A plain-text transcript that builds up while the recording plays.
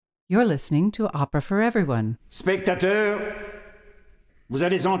You're listening to Opera for Everyone. Spectateurs, vous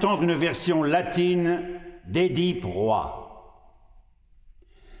allez entendre une version latine d'Édipe Roi.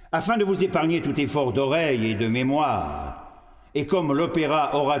 Afin de vous épargner tout effort d'oreille et de mémoire, et comme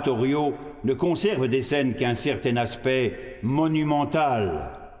l'opéra oratorio ne conserve des scènes qu'un certain aspect monumental,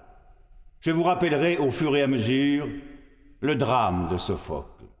 je vous rappellerai au fur et à mesure le drame de Sophocle.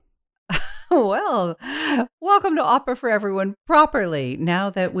 Well, welcome to Opera for Everyone properly. Now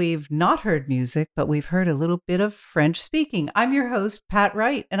that we've not heard music, but we've heard a little bit of French speaking. I'm your host, Pat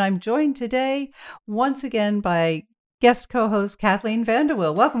Wright, and I'm joined today once again by guest co-host Kathleen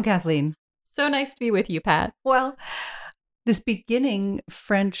Vanderwill. Welcome, Kathleen. So nice to be with you, Pat. Well, this beginning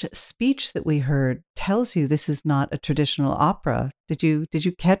French speech that we heard tells you this is not a traditional opera. Did you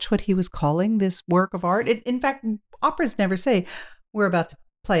catch what he was calling this work of art? In fact, operas never say, we're about to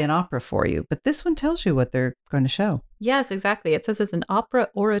play an opera for you, but this one tells you what they're going to show. Yes, exactly. It says it's an opera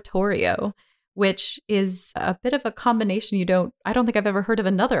oratorio, which is a bit of a combination. I don't think I've ever heard of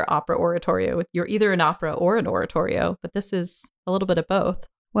another opera oratorio. You're either an opera or an oratorio, but this is a little bit of both.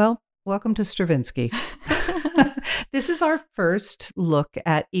 Well, welcome to Stravinsky. This is our first look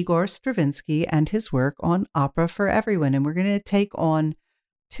at Igor Stravinsky and his work on Opera for Everyone. And we're going to take on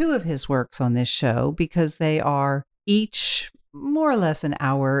two of his works on this show because they are each more or less an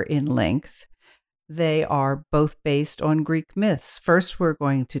hour in length. They are both based on Greek myths. First, we're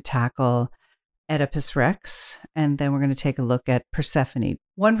going to tackle Oedipus Rex, and then we're going to take a look at Persephone.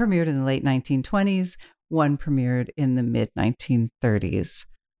 One premiered in the late 1920s, one premiered in the mid-1930s.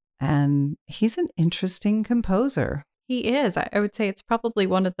 And he's an interesting composer. He is. I would say it's probably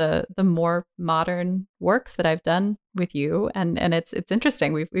one of the more modern works that I've done with you. And it's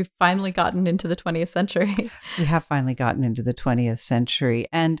interesting. We've finally gotten into the 20th century. We have finally gotten into the 20th century.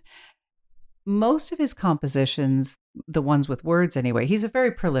 And most of his compositions, the ones with words anyway, he's a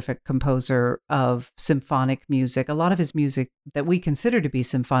very prolific composer of symphonic music. A lot of his music that we consider to be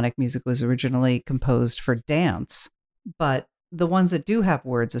symphonic music was originally composed for dance. But the ones that do have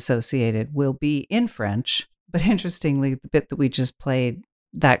words associated will be in French. But interestingly, the bit that we just played,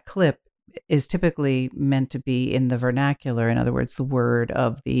 that clip, is typically meant to be in the vernacular. In other words, the word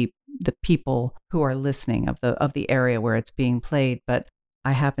of the people who are listening, of the area where it's being played. But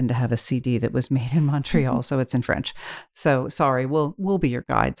I happen to have a CD that was made in Montreal, so it's in French. So sorry, we'll be your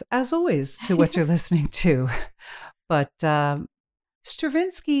guides, as always, to what you're listening to. But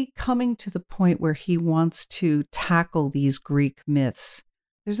Stravinsky coming to the point where he wants to tackle these Greek myths.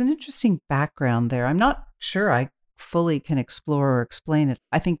 There's an interesting background there. I'm not sure I fully can explore or explain it.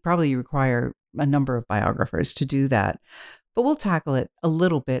 I think probably you require a number of biographers to do that. But we'll tackle it a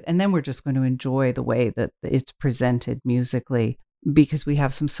little bit, and then we're just going to enjoy the way that it's presented musically, because we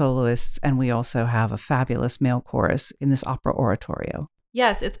have some soloists and we also have a fabulous male chorus in this opera oratorio.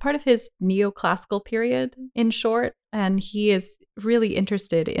 Yes, it's part of his neoclassical period, in short, and he is really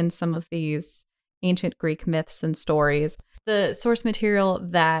interested in some of these ancient Greek myths and stories. The source material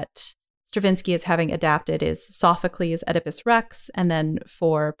that Stravinsky is having adapted is Sophocles' Oedipus Rex, and then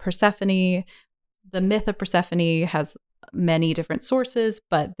for Persephone, the myth of Persephone has many different sources,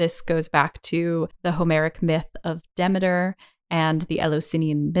 but this goes back to the Homeric myth of Demeter and the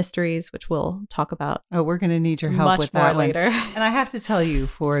Eleusinian mysteries, which we'll talk about. Oh, we're going to need your help with that more later. And I have to tell you,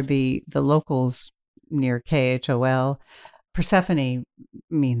 for the locals near KHOL, Persephone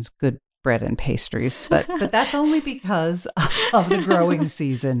means good bread and pastries, but that's only because of the growing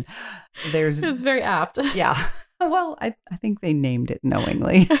season. It's very apt. Yeah. Well, I think they named it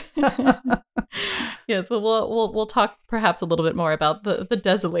knowingly. Yes. Well, we'll talk perhaps a little bit more about the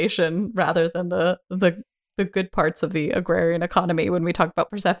desolation rather than the good parts of the agrarian economy when we talk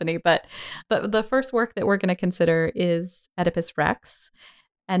about Persephone. But the first work that we're going to consider is Oedipus Rex,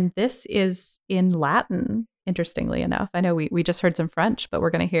 and this is in Latin. Interestingly enough, I know we just heard some French, but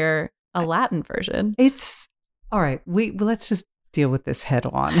we're going to hear a Latin version. It's all right. Let's just deal with this head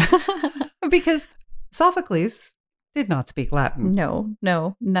on, because Sophocles did not speak Latin. No,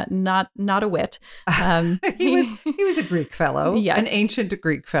 not a whit. He was a Greek fellow, yes. An ancient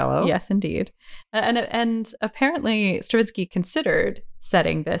Greek fellow. Yes, indeed. And apparently Stravinsky considered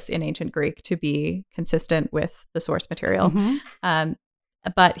setting this in ancient Greek to be consistent with the source material. Mm-hmm.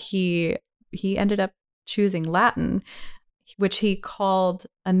 But he ended up choosing Latin, which he called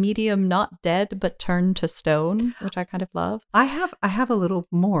a medium not dead but turned to stone, which I kind of love. I have a little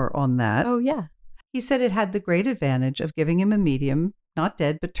more on that. Oh, yeah. He said it had the great advantage of giving him a medium not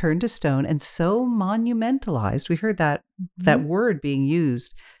dead but turned to stone and so monumentalized. We heard that word being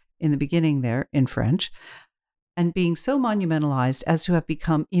used in the beginning there in French, and being so monumentalized as to have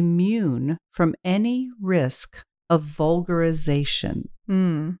become immune from any risk of vulgarization.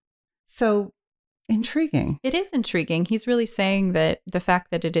 So intriguing. It is intriguing. He's really saying that the fact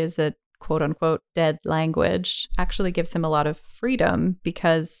that it is a quote unquote dead language actually gives him a lot of freedom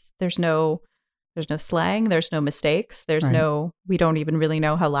because there's no slang, there's no mistakes, we don't even really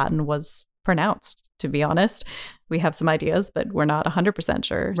know how Latin was pronounced, to be honest. We have some ideas, but we're not 100%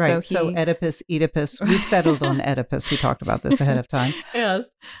 sure. Right. So Oedipus, Oedipus, we've settled on Oedipus. We talked about this ahead of time. Yes.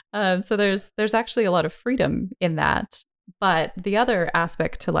 So there's actually a lot of freedom in that. But the other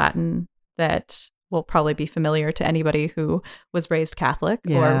aspect to Latin that will probably be familiar to anybody who was raised Catholic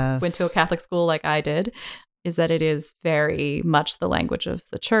or went to a Catholic school like I did is that it is very much the language of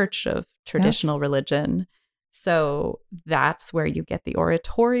the church, of traditional religion. So that's where you get the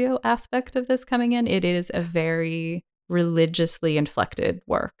oratorio aspect of this coming in. It is a very religiously inflected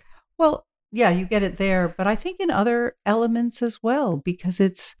work. Well, yeah, you get it there, but I think in other elements as well, because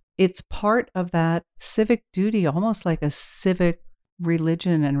it's part of that civic duty, almost like a civic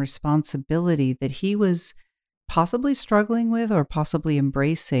religion and responsibility that he was possibly struggling with or possibly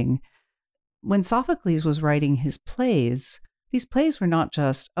embracing. When Sophocles was writing his plays, these plays were not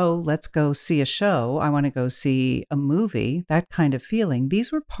just, oh, let's go see a show, I want to go see a movie, that kind of feeling.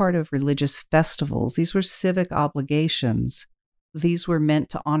 These were part of religious festivals. These were civic obligations. These were meant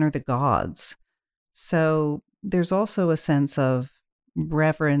to honor the gods. So there's also a sense of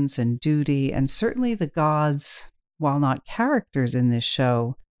reverence and duty, and certainly the gods, while not characters in this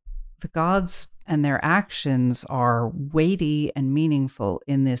show, the gods and their actions are weighty and meaningful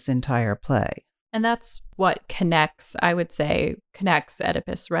in this entire play. And that's what connects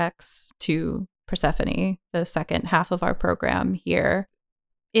Oedipus Rex to Persephone, the second half of our program here.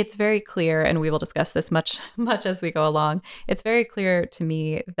 It's very clear, and we will discuss this much as we go along. It's very clear to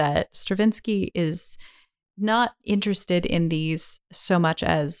me that Stravinsky is not interested in these so much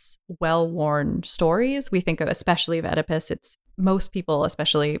as well-worn stories. We think of, especially of Oedipus, it's most people,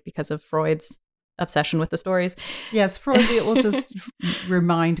 especially because of Freud's obsession with the stories. Yes, Freud, it will just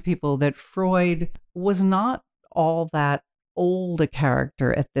remind people that Freud was not all that old a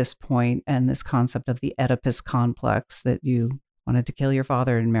character at this point, and this concept of the Oedipus complex, that you wanted to kill your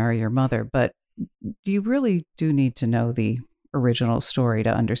father and marry your mother. But you really do need to know the original story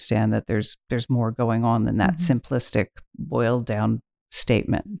to understand that there's more going on than that simplistic, boiled down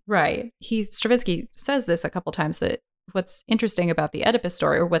statement. Right. Stravinsky says this a couple times, that what's interesting about the Oedipus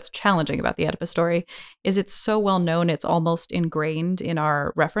story, or what's challenging about the Oedipus story, is it's so well known, it's almost ingrained in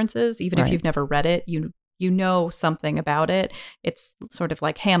our references. Even if you've never read it, you know something about it. It's sort of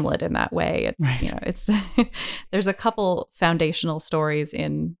like Hamlet in that way. It's there's a couple foundational stories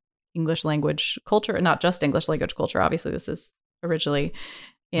in English language culture, and not just English language culture. Obviously, this is originally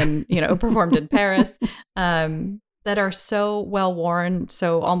performed in Paris, that are so well worn,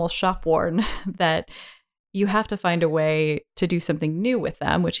 so almost shop worn, that you have to find a way to do something new with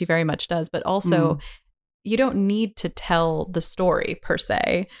them, which he very much does. But also, you don't need to tell the story per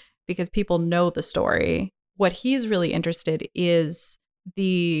se, because people know the story. What he's really interested is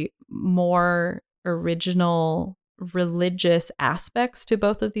the more original religious aspects to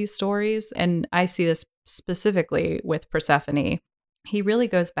both of these stories. And I see this specifically with Persephone. He really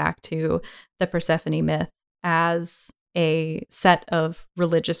goes back to the Persephone myth as a set of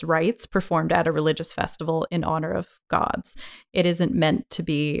religious rites performed at a religious festival in honor of gods. It isn't meant to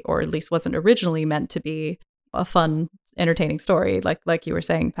be, or at least wasn't originally meant to be, a fun, entertaining story. Like you were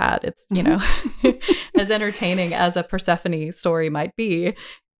saying, Pat, it's, as entertaining as a Persephone story might be.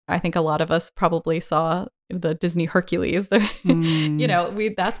 I think a lot of us probably saw the Disney Hercules. That's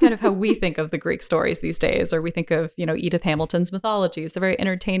kind of how we think of the Greek stories these days, or we think of, Edith Hamilton's mythologies. They're very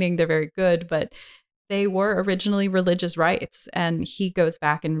entertaining, they're very good, but they were originally religious rites. And he goes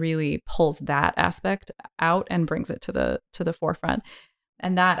back and really pulls that aspect out and brings it to the forefront.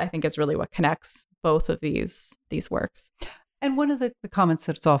 And that, I think, is really what connects both of these works. And one of the comments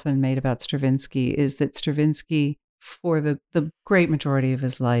that's often made about Stravinsky is that Stravinsky, for the great majority of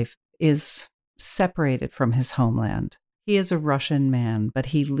his life, is separated from his homeland. He is a Russian man, but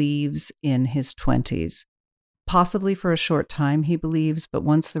he leaves in his 20s, possibly for a short time, he believes, but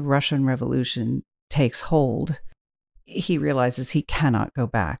once the Russian Revolution takes hold, he realizes he cannot go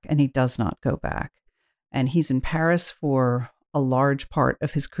back, and he does not go back. And he's in Paris for a large part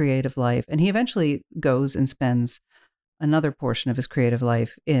of his creative life, and he eventually goes and spends another portion of his creative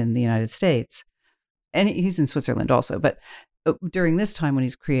life in the United States. And he's in Switzerland also, but during this time when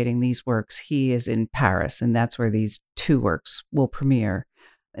he's creating these works, he is in Paris, and that's where these two works will premiere.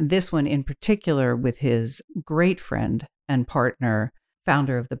 And this one in particular with his great friend and partner,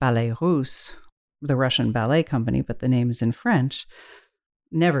 founder of the Ballet Russe, the Russian ballet company, but the name is in French,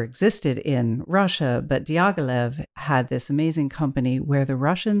 never existed in Russia, but Diaghilev had this amazing company where the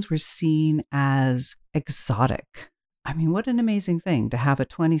Russians were seen as exotic. I mean, what an amazing thing to have a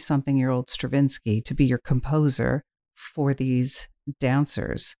 20-something-year-old Stravinsky to be your composer for these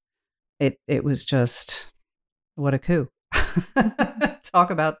dancers. It was just, what a coup. Talk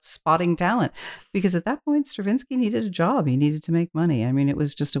about spotting talent. Because at that point, Stravinsky needed a job. He needed to make money. I mean, it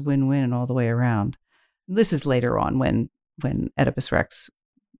was just a win-win all the way around. This is later on when Oedipus Rex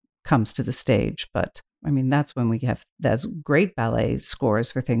comes to the stage. But I mean, that's when we have those great ballet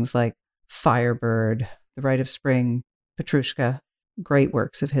scores for things like Firebird, The Rite of Spring, Petrushka, great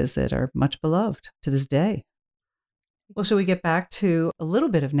works of his that are much beloved to this day. Well, shall we get back to a little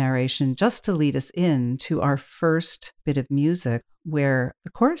bit of narration just to lead us into our first bit of music where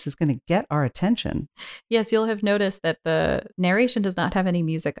the chorus is going to get our attention? Yes, you'll have noticed that the narration does not have any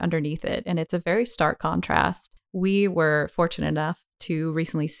music underneath it, and it's a very stark contrast. We were fortunate enough to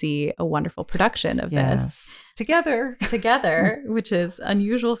recently see a wonderful production of this together, which is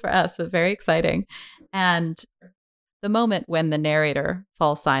unusual for us, but very exciting. And the moment when the narrator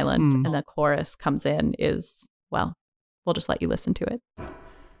falls silent and the chorus comes in is, well, we'll just let you listen to it.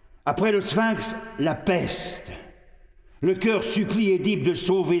 Après le Sphinx, la peste. Le cœur supplie Édipe de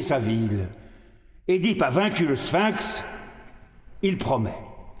sauver sa ville. Édipe a vaincu le Sphinx. Il promet.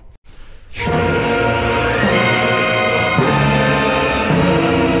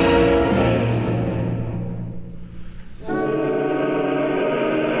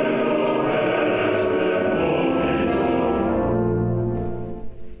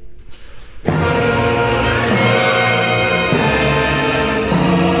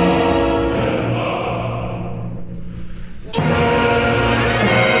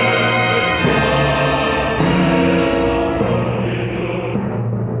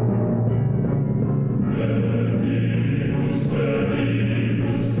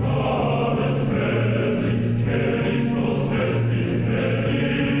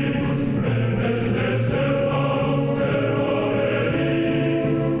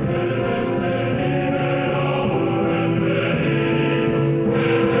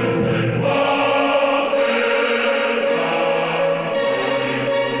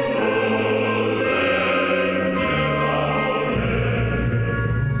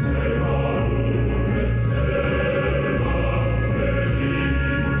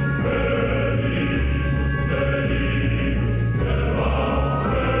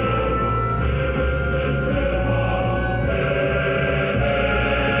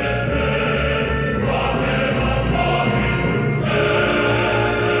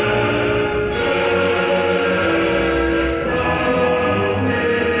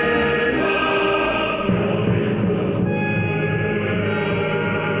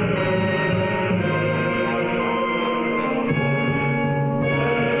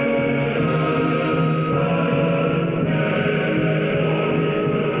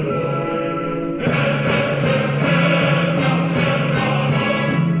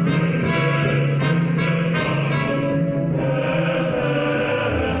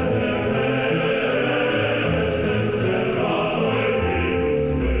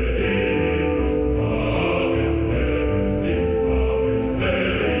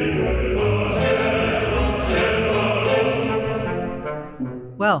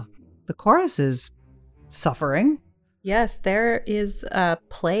 Well, the chorus is suffering. Yes, there is a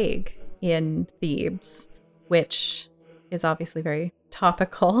plague in Thebes, which is obviously very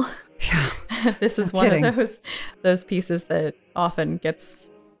topical. Yeah. This is one of those pieces that often gets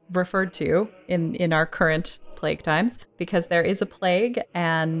referred to in our current plague times, because there is a plague,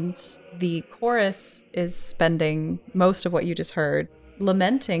 and the chorus is spending most of what you just heard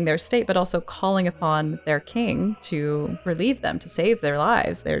lamenting their state, but also calling upon their king to relieve them, to save their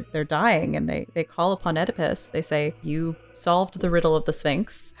lives. They're dying, and they call upon Oedipus. They say, "You solved the riddle of the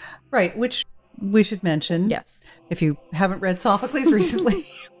Sphinx." Right, which we should mention. Yes. If you haven't read Sophocles recently,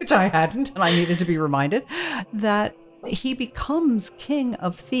 which I hadn't, and I needed to be reminded, that he becomes king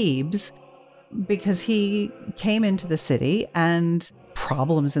of Thebes because he came into the city and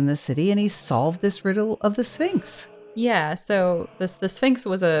problems in the city, and he solved this riddle of the Sphinx. Yeah, so the Sphinx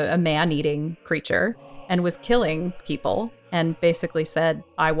was a man-eating creature and was killing people, and basically said,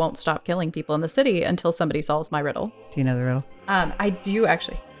 "I won't stop killing people in the city until somebody solves my riddle." Do you know the riddle? I do,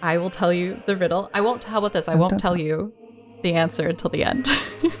 actually. I will tell you the riddle. I won't. How about this? I won't tell you the answer until the end.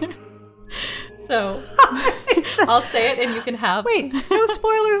 So I'll say it, and you can have. Wait, no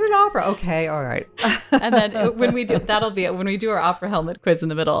spoilers in opera. Okay, all right. And then when we do, that'll be it. When we do our opera helmet quiz in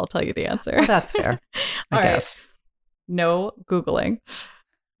the middle, I'll tell you the answer. Well, that's fair. I guess. Right. No Googling.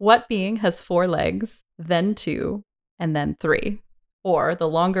 What being has 4 legs, then 2, and then 3? Or the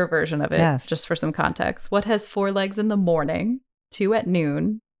longer version of it, Yes. just for some context, what has 4 legs in the morning, 2 at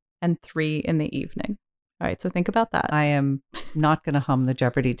noon, and 3 in the evening? All right, so think about that. I am not going to hum the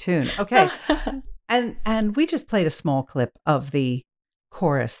Jeopardy tune. Okay. And we just played a small clip of the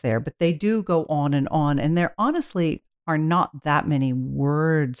chorus there, but they do go on, and there honestly are not that many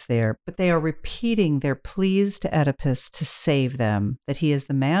words there, but they are repeating their pleas to Oedipus to save them, that he is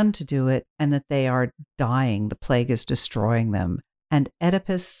the man to do it, and that they are dying. The plague is destroying them. And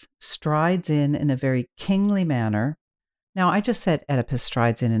Oedipus strides in a very kingly manner. Now, I just said Oedipus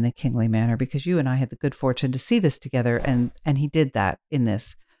strides in a kingly manner because you and I had the good fortune to see this together, and he did that in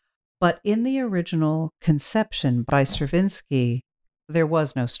this. But in the original conception by Stravinsky, there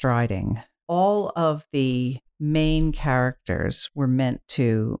was no striding. All of the main characters were meant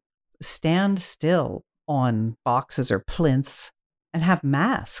to stand still on boxes or plinths and have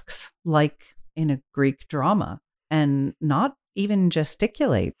masks, like in a Greek drama, and not even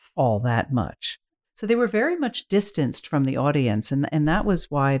gesticulate all that much. So they were very much distanced from the audience, and that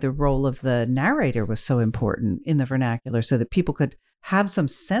was why the role of the narrator was so important in the vernacular, so that people could have some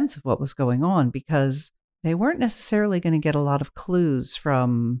sense of what was going on, because they weren't necessarily going to get a lot of clues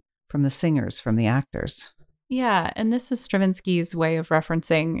from the singers, from the actors. Yeah, and this is Stravinsky's way of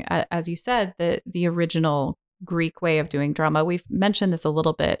referencing, as you said, the original Greek way of doing drama. We've mentioned this a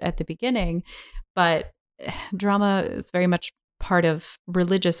little bit at the beginning, but drama is very much part of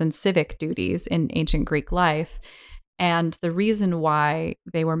religious and civic duties in ancient Greek life. And the reason why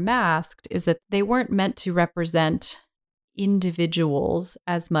they were masked is that they weren't meant to represent individuals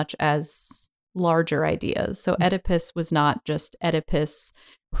as much as larger ideas. So Oedipus was not just Oedipus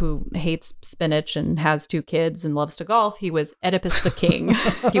who hates spinach and has 2 kids and loves to golf. He was Oedipus the king.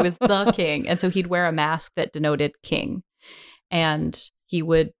 He was the king. And so he'd wear a mask that denoted king. And he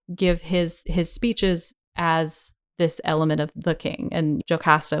would give his speeches as this element of the king. And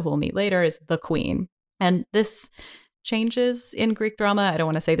Jocasta, who we'll meet later, is the queen. And this changes in Greek drama. I don't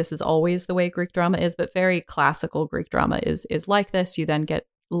want to say this is always the way Greek drama is, but very classical Greek drama is like this. You then get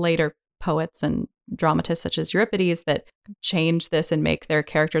later poets and dramatists such as Euripides that change this and make their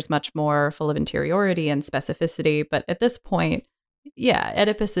characters much more full of interiority and specificity. But at this point, yeah,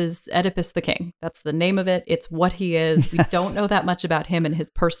 Oedipus is Oedipus the king. That's the name of it. It's what he is. Yes. We don't know that much about him and his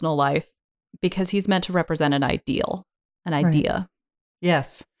personal life because he's meant to represent an ideal, an idea. Right.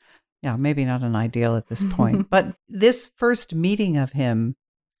 Yes. Yeah, maybe not an ideal at this point. But this first meeting of him,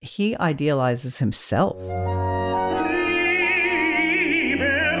 he idealizes himself.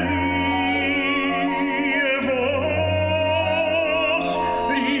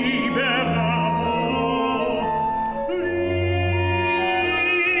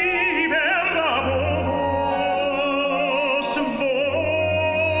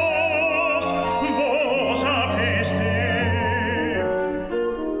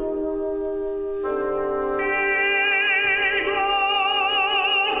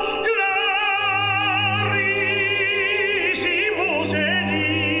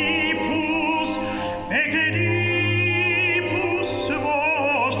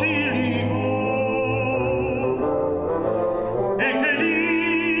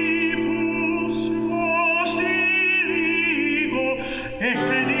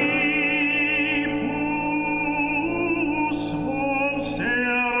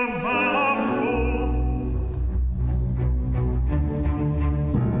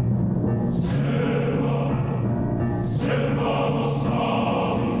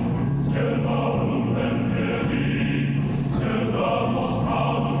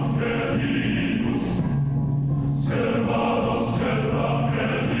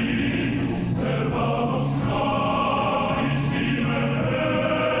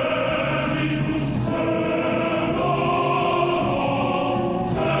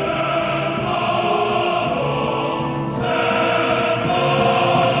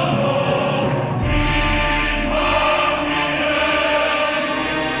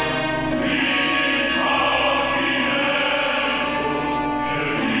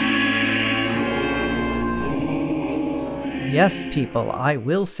 Yes, people, I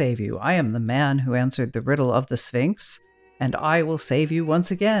will save you. I am the man who answered the riddle of the Sphinx, and I will save you once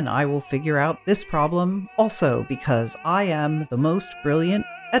again. I will figure out this problem also because I am the most brilliant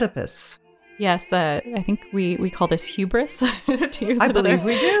Oedipus. Yes, I think we call this hubris, to use I believe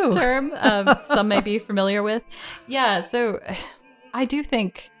we do. Term some may be familiar with. Yeah, so I do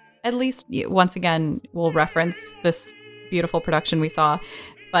think, at least once again, we'll reference this beautiful production we saw,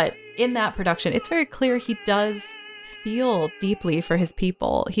 but in that production, it's very clear he does feel deeply for his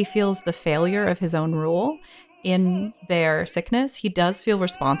people. He feels the failure of his own rule, in their sickness. He does feel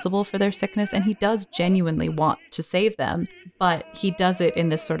responsible for their sickness, and he does genuinely want to save them, but he does it in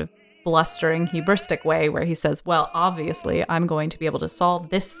this sort of blustering, hubristic way where he says, well, obviously I'm going to be able to solve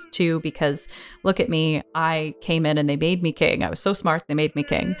this too, because look at me, I came in and they made me king. I was so smart, they made me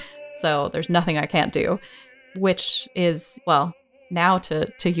king. So there's nothing I can't do, which is, well, now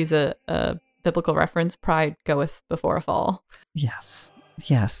to use a biblical reference, pride goeth before a fall. Yes.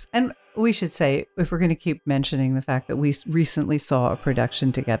 Yes. And we should say, if we're going to keep mentioning the fact that we recently saw a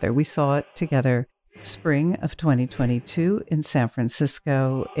production together, we saw it together spring of 2022 in San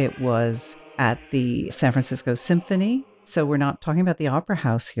Francisco. It was at the San Francisco Symphony. So we're not talking about the Opera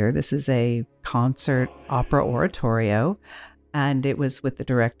House here. This is a concert opera oratorio. And it was with the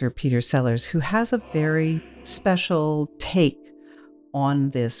director, Peter Sellers, who has a very special take on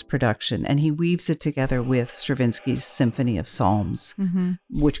this production, and he weaves it together with Stravinsky's Symphony of Psalms,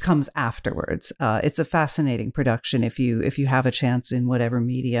 which comes afterwards. It's a fascinating production. If you have a chance in whatever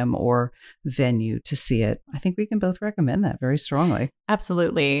medium or venue to see it, I think we can both recommend that very strongly.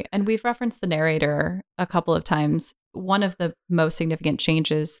 Absolutely. And we've referenced the narrator a couple of times. One of the most significant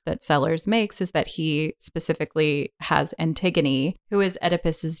changes that Sellers makes is that he specifically has Antigone, who is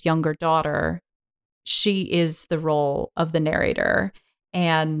Oedipus's younger daughter. She is the role of the narrator.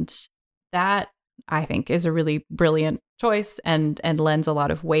 And that, I think, is a really brilliant choice and lends a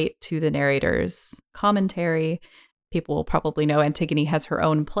lot of weight to the narrator's commentary. People will probably know Antigone has her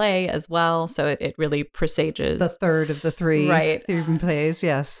own play as well. So it really presages the third of the three plays.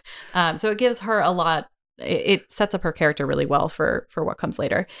 Yes. So it gives her a lot. It sets up her character really well for what comes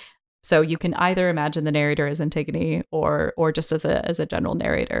later. So you can either imagine the narrator as Antigone or just as a general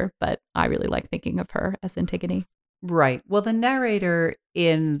narrator, but I really like thinking of her as Antigone. Right. Well, the narrator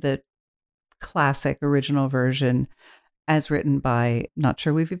in the classic original version, as written by, not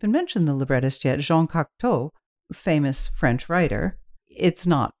sure we've even mentioned the librettist yet, Jean Cocteau, famous French writer, it's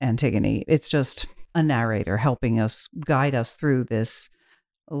not Antigone. It's just a narrator helping us, guide us through this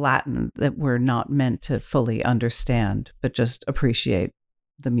Latin that we're not meant to fully understand, but just appreciate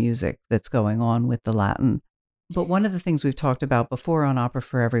the music that's going on with the Latin. But one of the things we've talked about before on Opera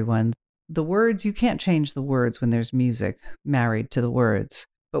for Everyone, the words, you can't change the words when there's music married to the words.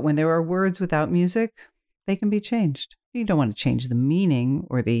 But when there are words without music, they can be changed. You don't want to change the meaning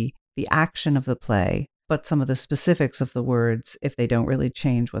or the action of the play, but some of the specifics of the words, if they don't really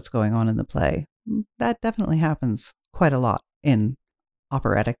change what's going on in the play. That definitely happens quite a lot in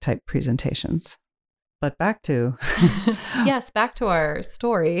operatic type presentations. But back to... Yes, back to our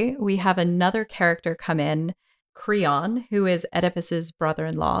story. We have another character come in, Creon, who is Oedipus's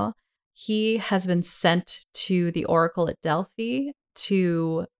brother-in-law. He has been sent to the oracle at Delphi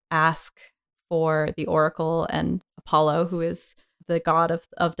to ask for the oracle and Apollo, who is the god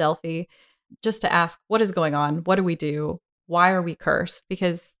of Delphi, just to ask, what is going on? What do we do? Why are we cursed?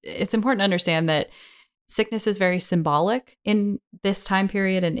 Because it's important to understand that sickness is very symbolic in this time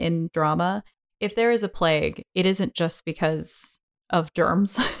period and in drama. If there is a plague, it isn't just because of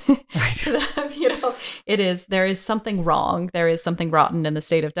germs. Right. There is something wrong. There is something rotten in the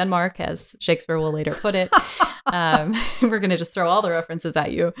state of Denmark, as Shakespeare will later put it. We're going to just throw all the references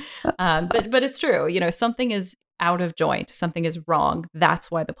at you. But it's true. Something is out of joint. Something is wrong. That's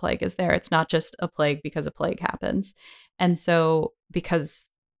why the plague is there. It's not just a plague because a plague happens. And so because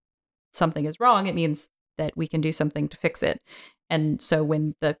something is wrong, it means that we can do something to fix it. And so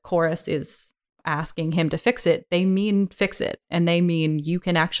when the chorus is asking him to fix it, they mean fix it. And they mean you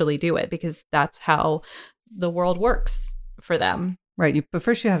can actually do it, because that's how the world works for them. Right. But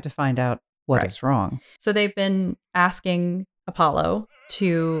first you have to find out what is wrong. So they've been asking Apollo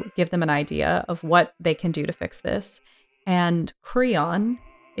to give them an idea of what they can do to fix this. And Creon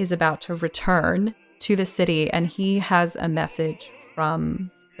is about to return to the city, and he has a message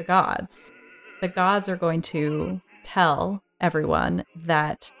from the gods. The gods are going to tell everyone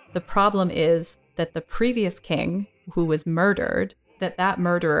that the problem is that the previous king who was murdered, that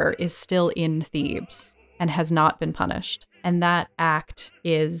murderer is still in Thebes and has not been punished. And that act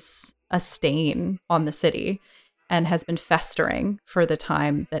is a stain on the city and has been festering for the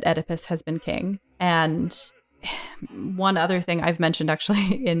time that Oedipus has been king. And one other thing I've mentioned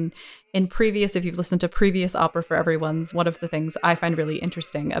actually in previous, if you've listened to previous Opera for Everyone's, one of the things I find really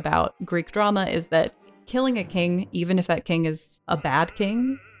interesting about Greek drama is that killing a king, even if that king is a bad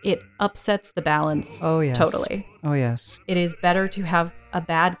king, it upsets the balance totally. Oh, yes. It is better to have a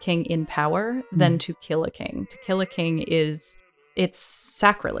bad king in power than to kill a king. To kill a king it's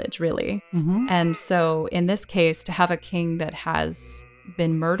sacrilege, really. Mm-hmm. And so in this case, to have a king that has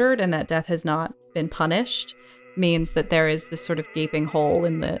been murdered and that death has not been punished, means that there is this sort of gaping hole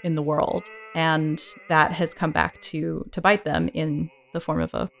in the world, and that has come back to bite them in the form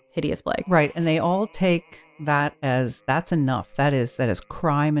of a hideous plague. Right, and they all take that as that's enough. That is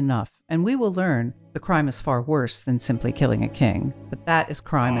crime enough. And we will learn the crime is far worse than simply killing a king, but that is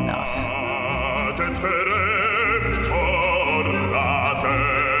crime enough.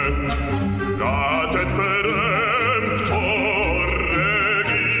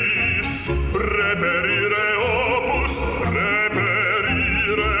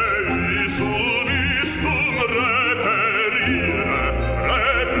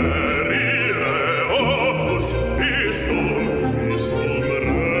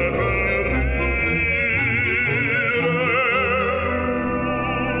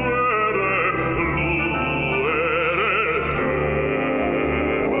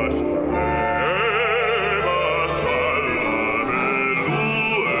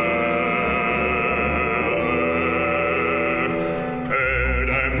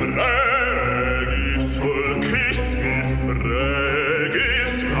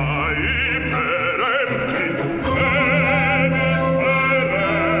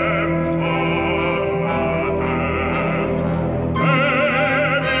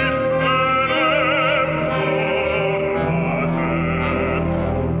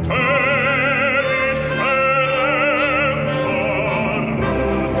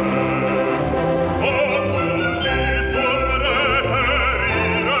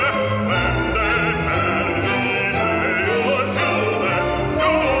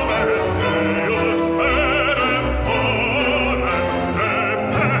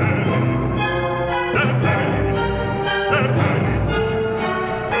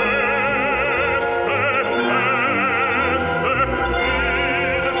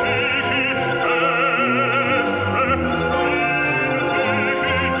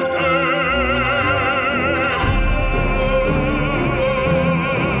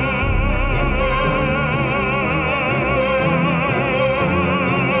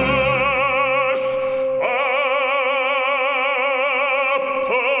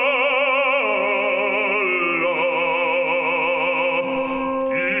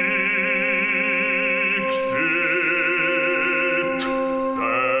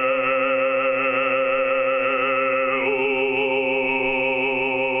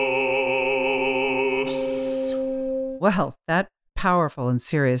 Well, that powerful and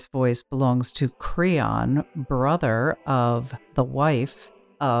serious voice belongs to Creon, brother of the wife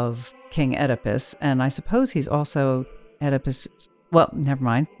of King Oedipus. And I suppose he's also Oedipus. Well, never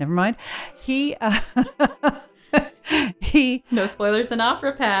mind. He, No spoilers in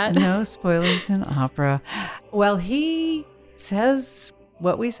opera, Pat. No spoilers in opera. Well, he says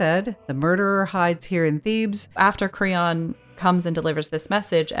what we said. The murderer hides here in Thebes. After Creon comes and delivers this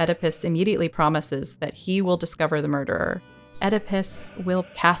message, Oedipus immediately promises that he will discover the murderer. Oedipus will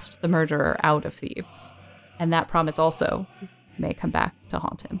cast the murderer out of Thebes. And that promise also may come back to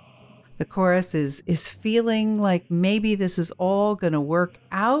haunt him. The chorus is feeling like maybe this is all going to work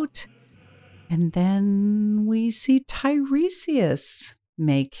out. And then we see Tiresias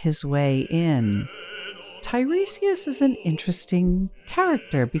make his way in. Tiresias is an interesting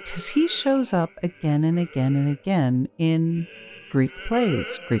character because he shows up again and again and again in Greek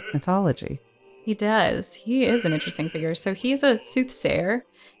plays, Greek mythology. He does. He is an interesting figure. So he's a soothsayer,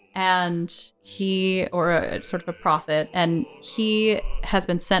 and or a sort of a prophet, and he has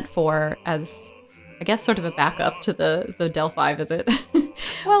been sent for as, I guess, sort of a backup to the Delphi visit.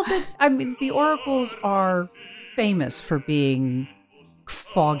 Well, the oracles are famous for being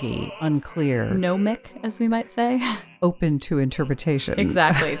foggy, unclear, gnomic, as we might say, open to interpretation.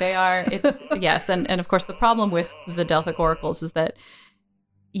 Exactly. They are. It's yes. And of course, the problem with the Delphic oracles is that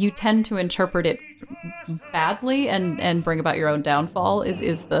you tend to interpret it badly and bring about your own downfall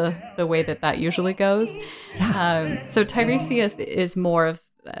is the way that usually goes. Yeah. So Tiresias is more of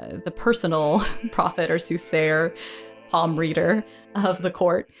the personal prophet or soothsayer, palm reader of the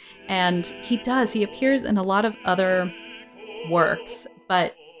court. And he appears in a lot of other works,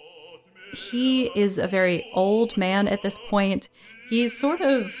 but he is a very old man at this point. He's sort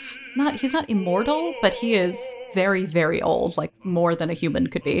of he's not immortal, but he is very, very old, like more than a human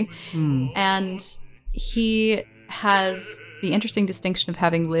could be. And he has the interesting distinction of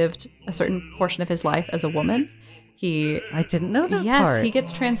having lived a certain portion of his life as a woman. I didn't know that part. Yes, he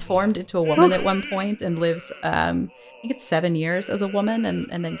gets transformed into a woman at one point and lives, I think it's 7 years as a woman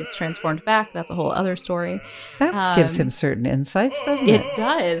and then gets transformed back. That's a whole other story. That gives him certain insights, doesn't it? It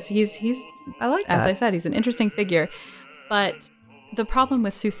does. He's I like that. As I said, he's an interesting figure. But The problem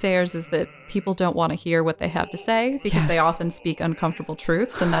with soothsayers is that people don't want to hear what they have to say because they often speak uncomfortable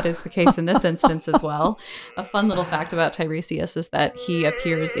truths, and that is the case in this instance as well. A fun little fact about Tiresias is that he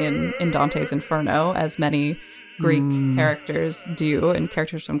appears in Dante's Inferno, as many Greek characters do, and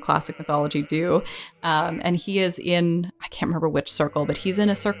characters from classic mythology do. And he is in, I can't remember which circle, but he's in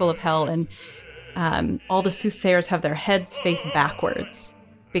a circle of hell, and all the soothsayers have their heads face backwards,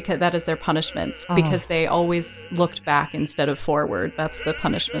 because that is their punishment, because they always looked back instead of forward. That's the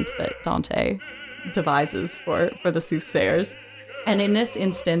punishment that Dante devises for the soothsayers. And in this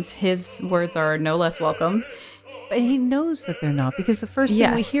instance, his words are no less welcome. But he knows that they're not, because the first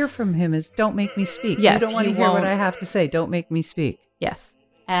thing we hear from him is, don't make me speak. Yes, you don't want to hear what I have to say. Don't make me speak. Yes.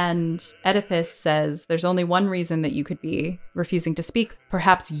 And Oedipus says, there's only one reason that you could be refusing to speak.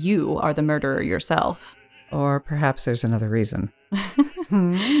 Perhaps you are the murderer yourself. Or perhaps there's another reason.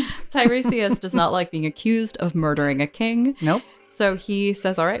 Tiresias does not like being accused of murdering a king. Nope. So he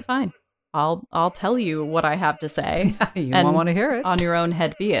says, all right, fine. I'll tell you what I have to say. You won't want to hear it. On your own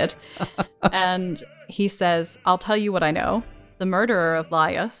head be it. And he says, I'll tell you what I know. The murderer of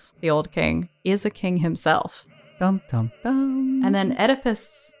Laius, the old king, is a king himself. Dum, dum, dum. And then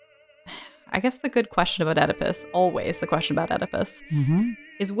Oedipus, I guess the good question about Oedipus, always the question about Oedipus,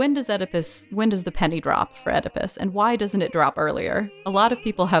 is when does the penny drop for Oedipus? And why doesn't it drop earlier? A lot of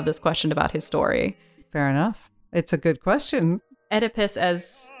people have this question about his story. Fair enough. It's a good question. Oedipus,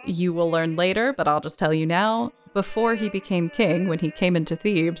 as you will learn later, but I'll just tell you now, before he became king, when he came into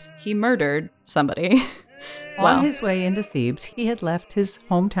Thebes, he murdered somebody. On his way into Thebes, he had left his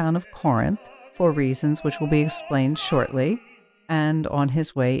hometown of Corinth for reasons which will be explained shortly. And on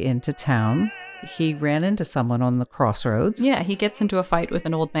his way into town, he ran into someone on the crossroads. Yeah, he gets into a fight with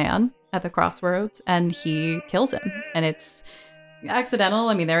an old man at the crossroads, and he kills him. And it's accidental.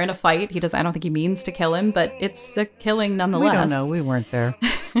 I mean, they're in a fight. I don't think he means to kill him, but it's a killing nonetheless. We don't know. We weren't there.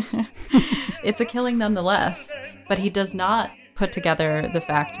 It's a killing nonetheless. But he does not put together the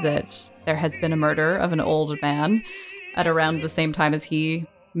fact that there has been a murder of an old man at around the same time as he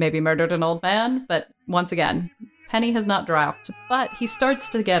maybe murdered an old man. But once again, penny has not dropped. But he starts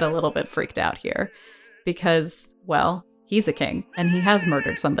to get a little bit freaked out here because, well, he's a king and he has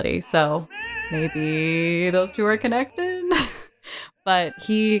murdered somebody. So maybe those two are connected. But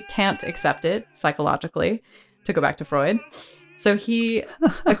he can't accept it psychologically, to go back to Freud. So he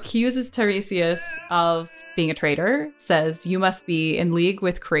accuses Tiresias of being a traitor, says, you must be in league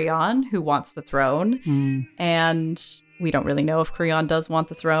with Creon, who wants the throne. And we don't really know if Creon does want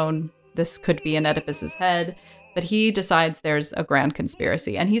the throne. This could be in Oedipus's head. But he decides there's a grand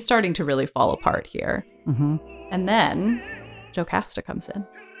conspiracy, and he's starting to really fall apart here. And then Jocasta comes in.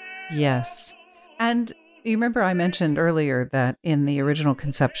 Yes. And you remember I mentioned earlier that in the original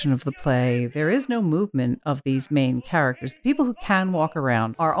conception of the play, there is no movement of these main characters. The people who can walk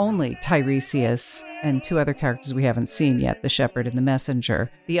around are only Tiresias and two other characters we haven't seen yet, the shepherd and the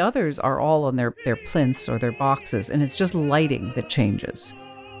messenger. The others are all on their plinths or their boxes, and it's just lighting that changes.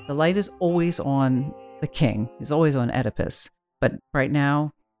 The light is always on the king, is always on Oedipus. But right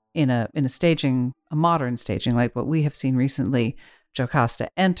now, in a staging, a modern staging like what we have seen recently, Jocasta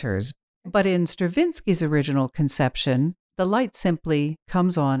enters. But in Stravinsky's original conception, the light simply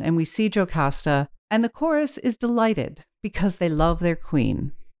comes on and we see Jocasta, and the chorus is delighted because they love their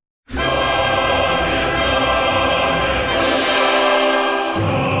queen.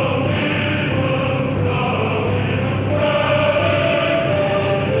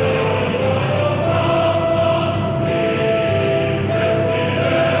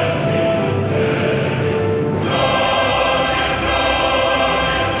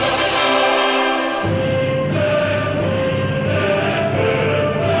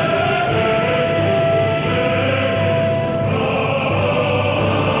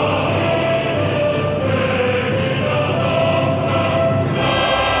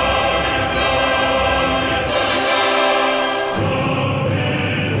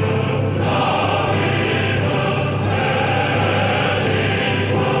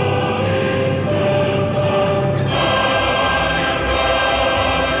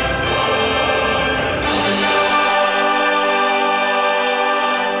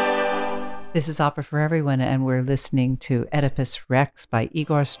 This is Opera for Everyone, and we're listening to Oedipus Rex by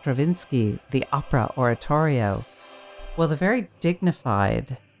Igor Stravinsky, the opera oratorio. Well, the very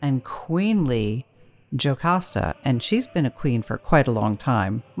dignified and queenly Jocasta, and she's been a queen for quite a long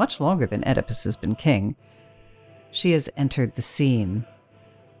time, much longer than Oedipus has been king. She has entered the scene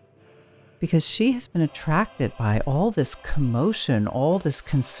because she has been attracted by all this commotion, all this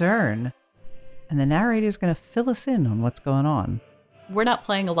concern, and the narrator is going to fill us in on what's going on. We're not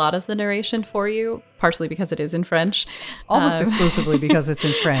playing a lot of the narration for you, partially because it is in French. Almost exclusively because it's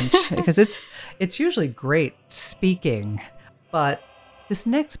in French, because it's usually great speaking. But this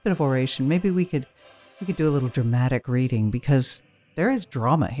next bit of oration, maybe we could do a little dramatic reading, because there is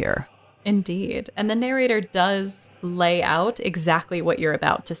drama here. Indeed. And the narrator does lay out exactly what you're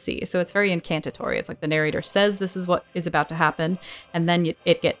about to see. So it's very incantatory. It's like the narrator says this is what is about to happen, and then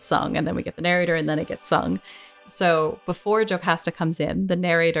it gets sung, and then we get the narrator, and then it gets sung. So before Jocasta comes in, the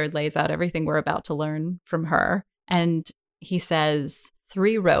narrator lays out everything we're about to learn from her. And he says,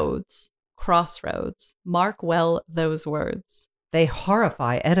 3 roads, crossroads, mark well those words. They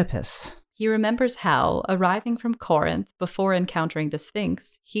horrify Oedipus. He remembers how, arriving from Corinth before encountering the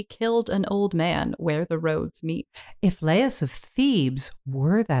Sphinx, he killed an old man where the roads meet. If Laius of Thebes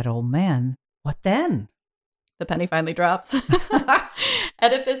were that old man, what then? The penny finally drops.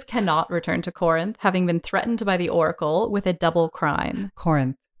 Oedipus cannot return to Corinth, having been threatened by the oracle with a double crime.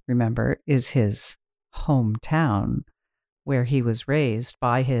 Corinth, remember, is his hometown, where he was raised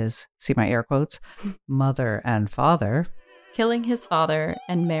by his, see my air quotes, mother and father. Killing his father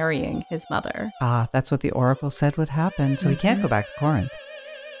and marrying his mother. Ah, that's what the oracle said would happen, so he can't go back to Corinth.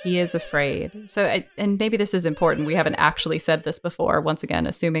 He is afraid. So, and maybe this is important. We haven't actually said this before. Once again,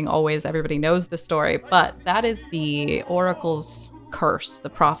 assuming always everybody knows the story. But that is the oracle's curse, the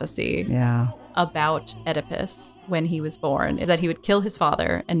prophecy about Oedipus when he was born, is that he would kill his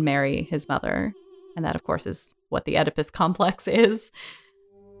father and marry his mother. And that, of course, is what the Oedipus complex is.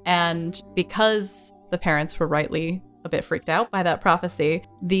 And because the parents were rightly a bit freaked out by that prophecy,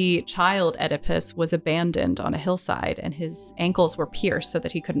 the child Oedipus was abandoned on a hillside, and his ankles were pierced so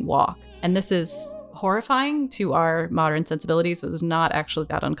that he couldn't walk. And this is horrifying to our modern sensibilities. It was not actually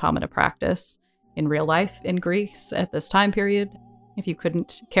that uncommon a practice in real life in Greece at this time period. If you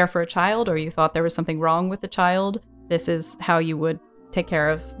couldn't care for a child, or you thought there was something wrong with the child, this is how you would take care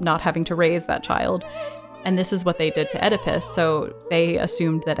of not having to raise that child. And this is what they did to Oedipus, so they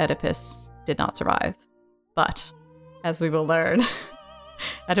assumed that Oedipus did not survive. But as we will learn,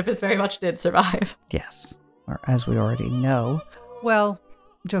 Oedipus very much did survive. Yes, or as we already know. Well,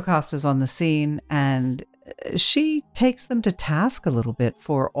 Jocasta's on the scene, and she takes them to task a little bit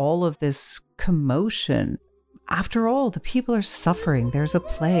for all of this commotion. After all, the people are suffering. There's a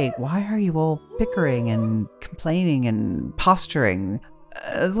plague. Why are you all bickering and complaining and posturing?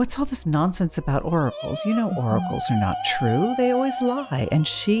 What's all this nonsense about oracles? You know oracles are not true. They always lie. And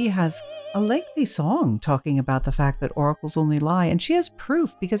she has a lengthy song talking about the fact that oracles only lie. And she has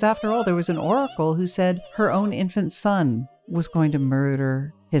proof, because after all, there was an oracle who said her own infant son was going to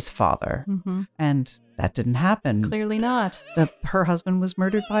murder his father. Mm-hmm. And that didn't happen. Clearly not. Her husband was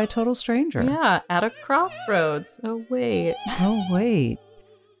murdered by a total stranger. Yeah, at a crossroads. Oh, wait. Oh, wait.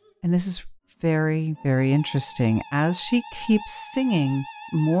 And this is very, very interesting. As she keeps singing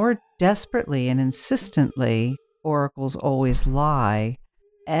more desperately and insistently, oracles always lie,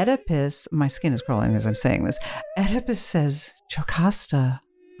 Oedipus, my skin is crawling as I'm saying this, Oedipus says, Jocasta,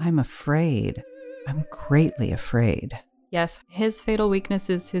 I'm afraid. I'm greatly afraid. Yes, his fatal weakness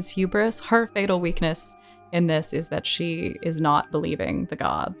is his hubris. Her fatal weakness in this is that she is not believing the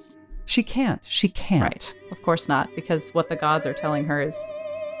gods. She can't. Right. Of course not, because what the gods are telling her is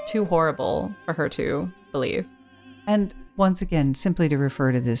too horrible for her to believe. And once again, simply to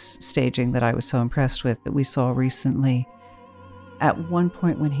refer to this staging that I was so impressed with that we saw recently, at one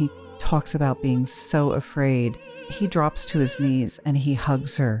point when he talks about being so afraid, he drops to his knees and he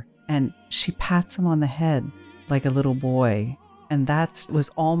hugs her, and she pats him on the head like a little boy. And that was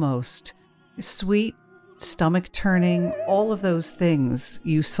almost sweet, stomach turning, all of those things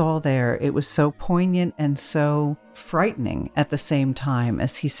you saw there. It was so poignant and so frightening at the same time,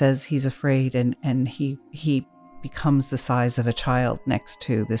 as he says he's afraid, and he becomes the size of a child next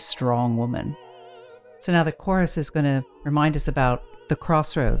to this strong woman. So now the chorus is going to remind us about the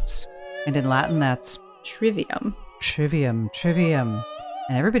crossroads. And in Latin, that's trivium. Trivium.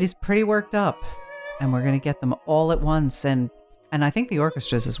 And everybody's pretty worked up. And we're going to get them all at once. And I think the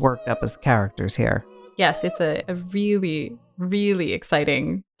orchestra's as worked up as the characters here. Yes, it's a really, really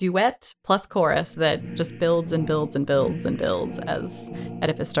exciting duet plus chorus that just builds and builds and builds and builds as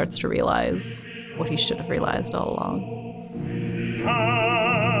Oedipus starts to realize what he should have realized all along.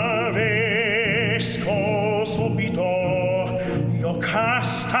 Pavesco subito,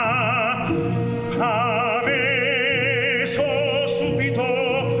 Jocasta, pavesco subito,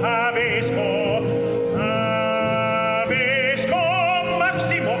 pavesco, pavesco,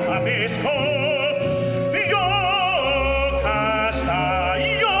 maximo pavesco, Jocasta,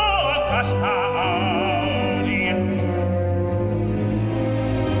 audi.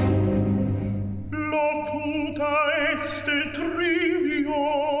 Locuta est trivium,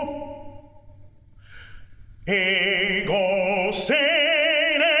 ego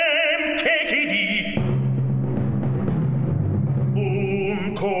senem cecidi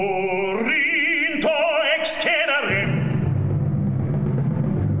Corinto extenerem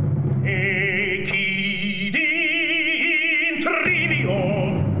cecidi in trivio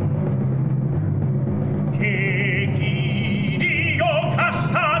cecidi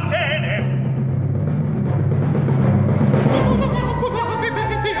casta senem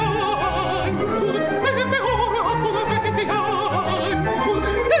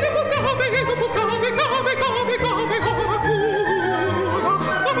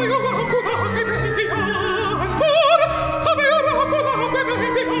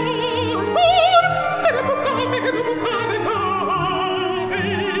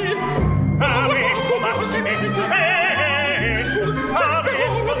Avesco maxime,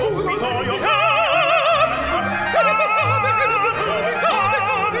 avesco dubito io casta, casta, subito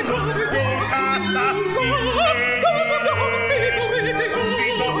avesco io casta,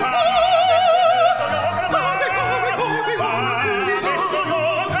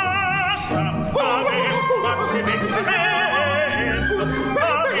 avesco maxime,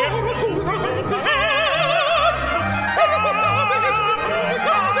 avesco subito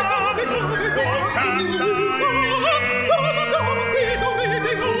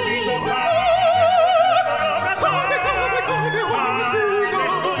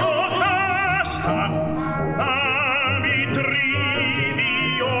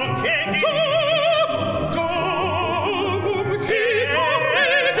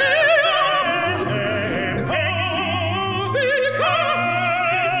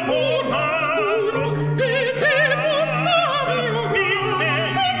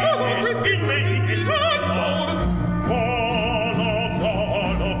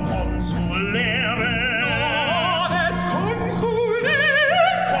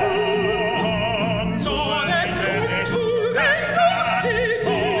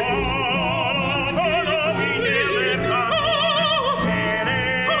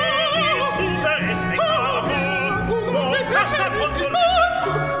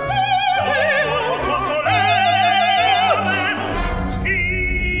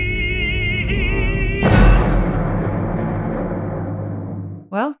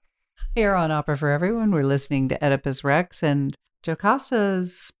Well, here on Opera for Everyone, we're listening to Oedipus Rex, and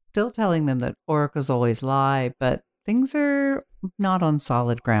Jocasta's still telling them that oracles always lie, but things are not on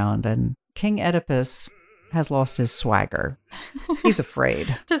solid ground, and King Oedipus has lost his swagger. He's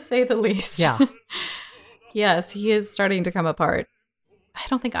afraid. To say the least. Yeah. Yes, he is starting to come apart. I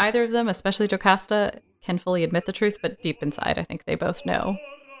don't think either of them, especially Jocasta, can fully admit the truth, but deep inside, I think they both know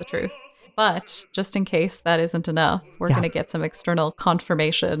the truth. But just in case that isn't enough, we're going to get some external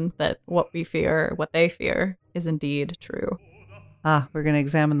confirmation that what we fear, what they fear, is indeed true. We're going to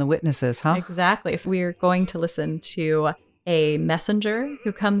examine the witnesses, huh? Exactly. So we're going to listen to a messenger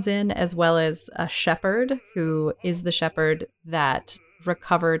who comes in, as well as a shepherd who is the shepherd that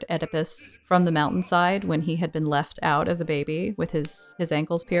recovered Oedipus from the mountainside when he had been left out as a baby with his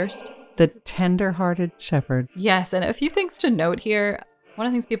ankles pierced. The tender-hearted shepherd. Yes, and a few things to note here. One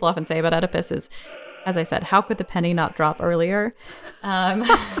of the things people often say about Oedipus is, as I said, how could the penny not drop earlier?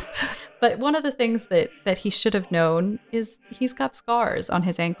 But one of the things that he should have known is he's got scars on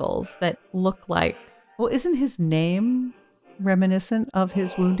his ankles that look like... Well, isn't his name reminiscent of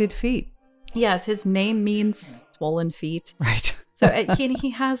his wounded feet? Yes, his name means swollen feet. Right. So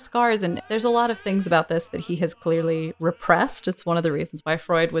he has scars, and there's a lot of things about this that he has clearly repressed. It's one of the reasons why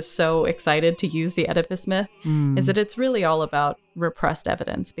Freud was so excited to use the Oedipus myth, is that it's really all about repressed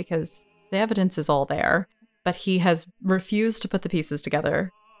evidence, because the evidence is all there, but he has refused to put the pieces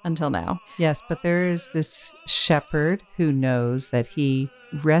together until now. Yes, but there is this shepherd who knows that he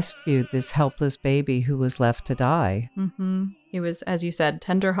rescued this helpless baby who was left to die. Mm-hmm. He was, as you said,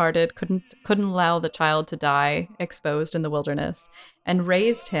 tender-hearted, couldn't allow the child to die exposed in the wilderness, and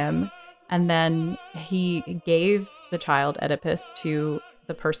raised him. And then he gave the child Oedipus to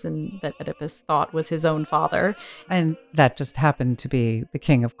the person that Oedipus thought was his own father. And that just happened to be the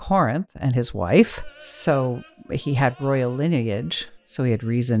king of Corinth and his wife. So he had royal lineage, so he had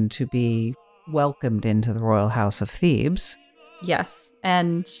reason to be welcomed into the royal house of Thebes. Yes,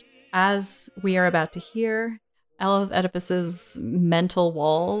 and as we are about to hear, all of Oedipus's mental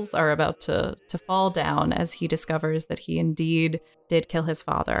walls are about to fall down as he discovers that he indeed did kill his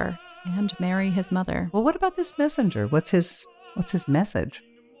father and marry his mother. Well, what about this messenger? What's his message?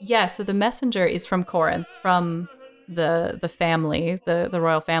 Yeah, so the messenger is from Corinth, from the family, the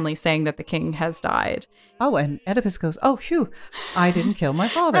royal family, saying that the king has died. Oh, and Oedipus goes, "Oh, phew, I didn't kill my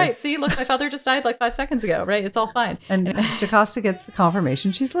father." Right. See, look, my father just died like 5 seconds ago. Right. It's all fine. And Jocasta gets the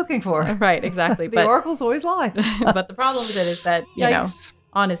confirmation she's looking for. Right. Exactly. The oracles always lie. But the problem with it is that, you know,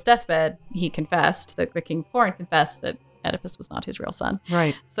 on his deathbed, he confessed, the king of Corinth confessed that Oedipus was not his real son.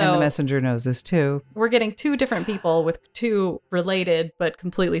 Right. So and the messenger knows this too. We're getting two different people with two related but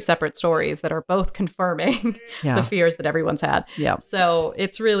completely separate stories that are both confirming the fears that everyone's had. Yeah. So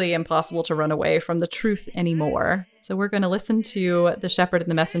it's really impossible to run away from the truth anymore. So we're going to listen to the shepherd and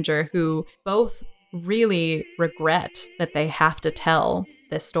the messenger, who both really regret that they have to tell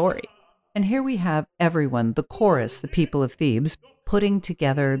this story. And here we have everyone, the chorus, the people of Thebes, putting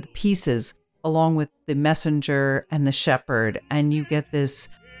together the pieces along with the messenger and the shepherd. And you get this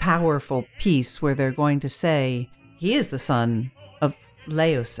powerful piece where they're going to say, he is the son of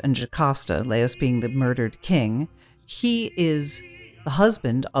Laius and Jocasta, Laius being the murdered king. He is the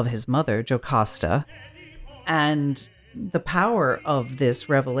husband of his mother, Jocasta. And the power of this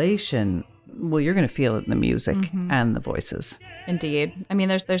revelation, well, you're going to feel it in the music and the voices. Indeed. I mean,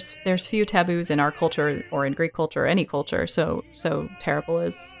 there's few taboos in our culture or in Greek culture or any culture so terrible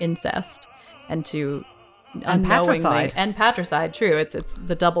as incest and patricide. And patricide, true. It's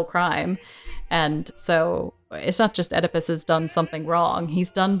the double crime. And so it's not just Oedipus has done something wrong.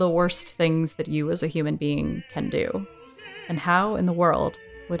 He's done the worst things that you as a human being can do. And how in the world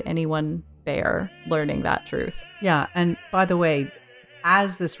would anyone bear learning that truth? Yeah. And by the way,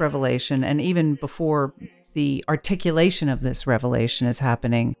 as this revelation, and even before the articulation of this revelation is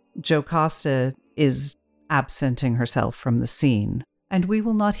happening, Jocasta is absenting herself from the scene, and we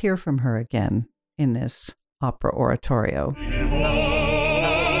will not hear from her again in this opera oratorio.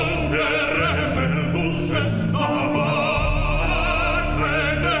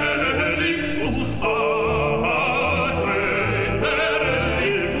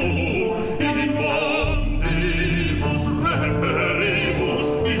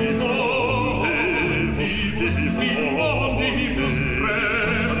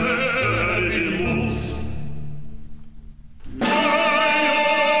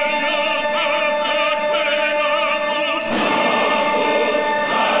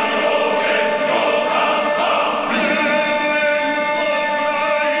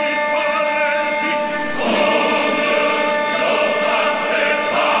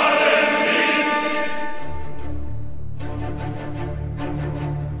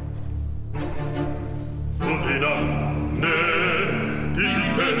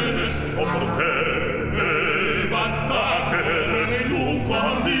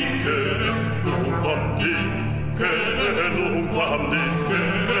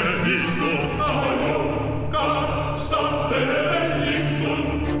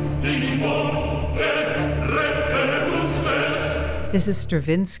 This is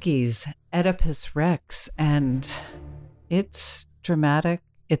Stravinsky's Oedipus Rex, and it's dramatic,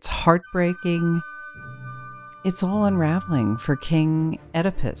 it's heartbreaking, it's all unraveling for King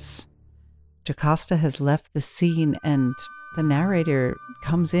Oedipus. Jocasta has left the scene, and the narrator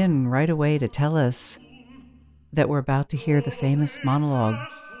comes in right away to tell us that we're about to hear the famous monologue,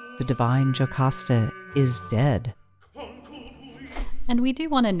 "The divine Jocasta is dead." And we do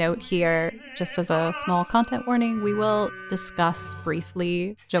want to note here, just as a small content warning, we will discuss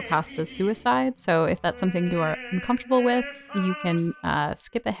briefly Jocasta's suicide. So if that's something you are uncomfortable with, you can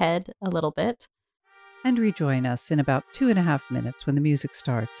skip ahead a little bit. And rejoin us in about 2.5 minutes when the music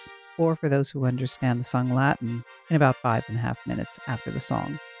starts, or for those who understand the song Latin, in about 5.5 minutes after the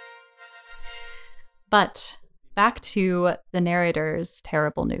song. But back to the narrator's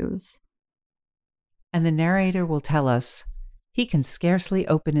terrible news. And the narrator will tell us he can scarcely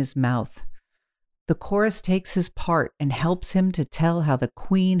open his mouth. The chorus takes his part and helps him to tell how the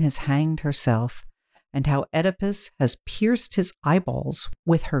queen has hanged herself and how Oedipus has pierced his eyeballs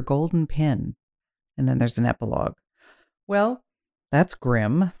with her golden pin. And then there's an epilogue. Well, that's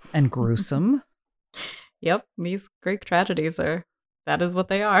grim and gruesome. Yep, these Greek tragedies that is what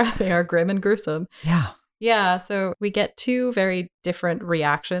they are. They are grim and gruesome. Yeah. Yeah, so we get two very different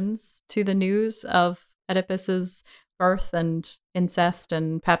reactions to the news of Oedipus's birth and incest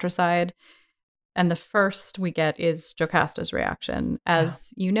and patricide. And the first we get is Jocasta's reaction.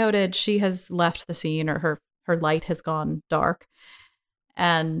 As you noted, she has left the scene, or her light has gone dark.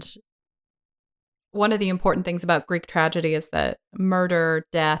 And one of the important things about Greek tragedy is that murder,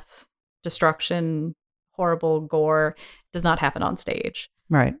 death, destruction, horrible gore does not happen on stage.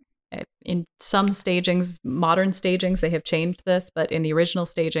 Right. In some stagings, modern stagings, they have changed this, but in the original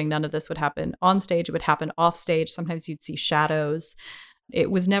staging, none of this would happen on stage. It would happen off stage. Sometimes you'd see shadows.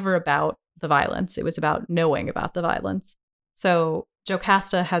 It was never about the violence. It was about knowing about the violence. So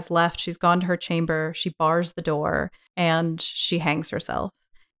Jocasta has left. She's gone to her chamber. She bars the door and she hangs herself.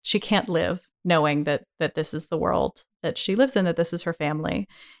 She can't live knowing that this is the world that she lives in, that this is her family.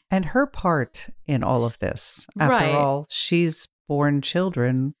 And her part in all of this, after Right. all, she's born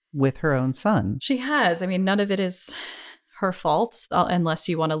children with her own son. She has. I mean, none of it is her fault, unless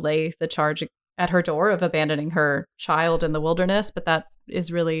you want to lay the charge at her door of abandoning her child in the wilderness. But that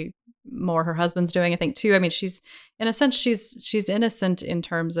is really more her husband's doing, I think, too. I mean, she's, in a sense, she's innocent in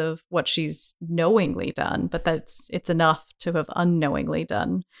terms of what she's knowingly done, but it's enough to have unknowingly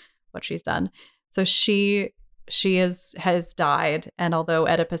done what she's done. So she has died, and although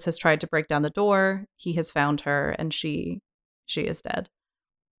Oedipus has tried to break down the door, he has found her, and she is dead.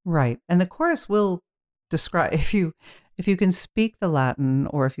 Right. And the chorus will describe, if you can speak the Latin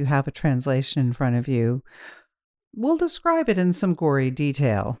or if you have a translation in front of you, we'll describe it in some gory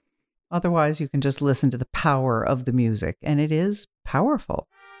detail. Otherwise, you can just listen to the power of the music, and it is powerful.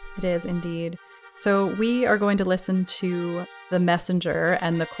 It is indeed. So we are going to listen to the messenger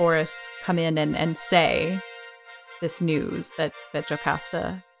and the chorus come in and say this news that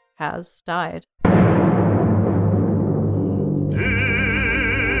Jocasta has died.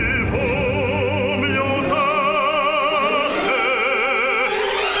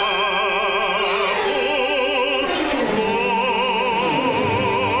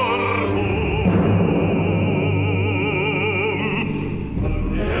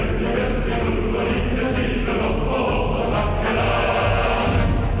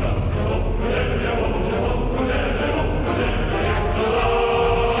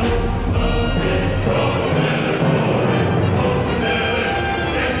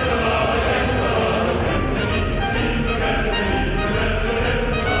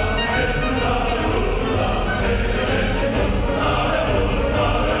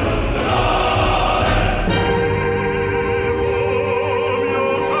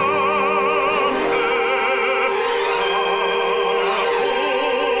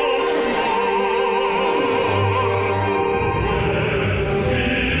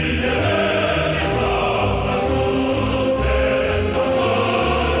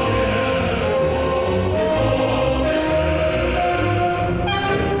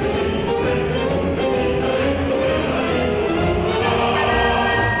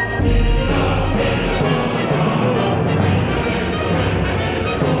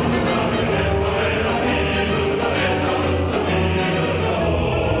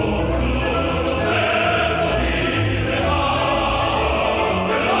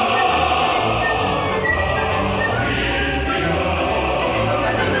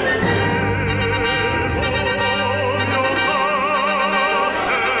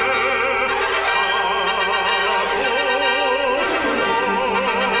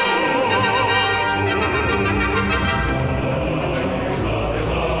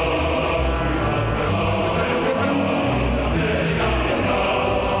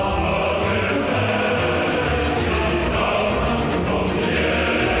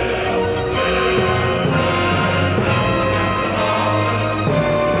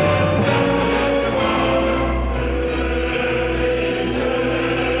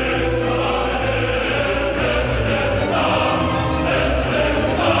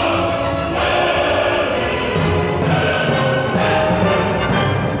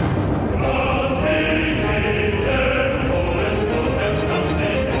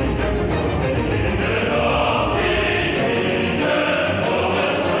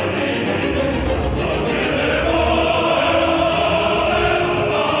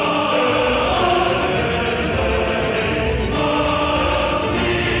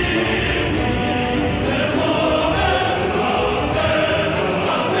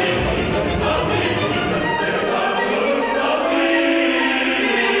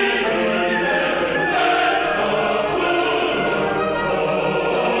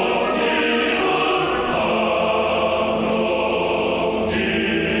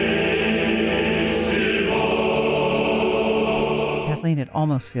 It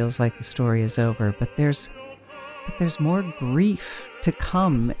almost feels like the story is over, but there's more grief to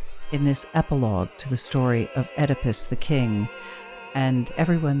come in this epilogue to the story of Oedipus the king. And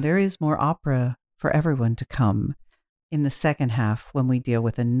everyone, there is more opera for everyone to come in the second half when we deal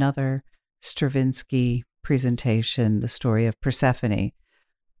with another Stravinsky presentation, the story of Persephone.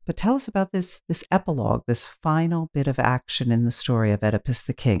 But tell us about this epilogue, this final bit of action in the story of Oedipus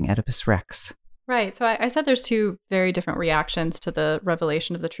the king, Oedipus Rex. Right. So I said there's two very different reactions to the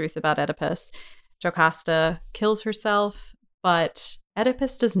revelation of the truth about Oedipus. Jocasta kills herself, but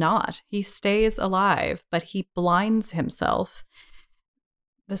Oedipus does not. He stays alive, but he blinds himself.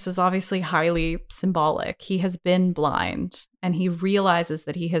 this is obviously highly symbolic. He has been blind, and he realizes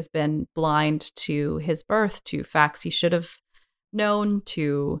that he has been blind to his birth, to facts he should have known,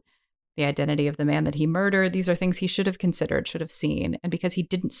 to the identity of the man that he murdered. These are things he should have considered, should have seen. And because he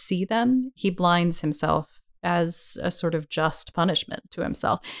didn't see them, he blinds himself as a sort of just punishment to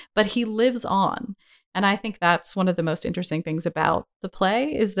himself. But he lives on. And I think that's one of the most interesting things about the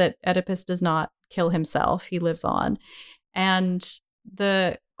play, is that Oedipus does not kill himself. He lives on. And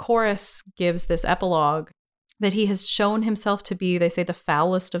the chorus gives this epilogue that he has shown himself to be, they say, the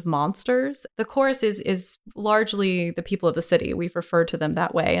foulest of monsters. The chorus is largely the people of the city. We've referred to them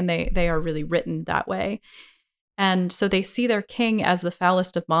that way, and they are really written that way. And so they see their king as the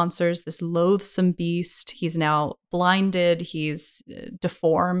foulest of monsters, this loathsome beast. He's now blinded, he's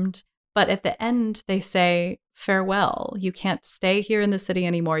deformed. But at the end, they say, farewell. You can't stay here in the city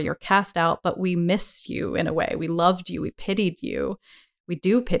anymore. You're cast out, but we miss you in a way. We loved you. We pitied you. We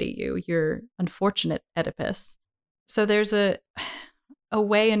do pity you. You're unfortunate, Oedipus. So there's a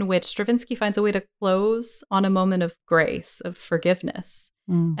way in which Stravinsky finds a way to close on a moment of grace, of forgiveness.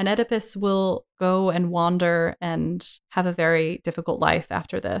 And Oedipus will go and wander and have a very difficult life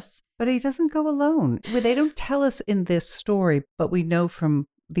after this. But he doesn't go alone. They don't tell us in this story, but we know from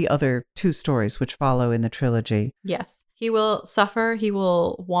the other two stories which follow in the trilogy. Yes. He will suffer, he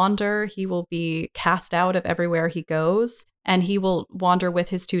will wander, he will be cast out of everywhere he goes, and he will wander with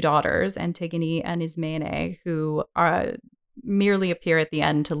his two daughters, Antigone and Ismene, who merely appear at the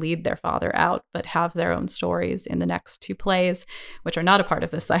end to lead their father out, but have their own stories in the next two plays, which are not a part of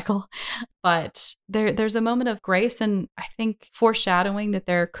this cycle. But there's a moment of grace, and I think foreshadowing that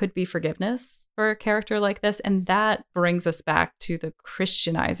there could be forgiveness for a character like this. And that brings us back to the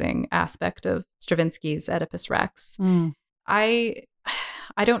Christianizing aspect of Stravinsky's Oedipus Rex. I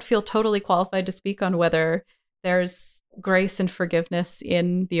don't feel totally qualified to speak on whether there's grace and forgiveness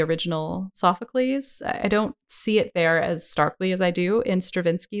in the original Sophocles. I don't see it there as starkly as I do in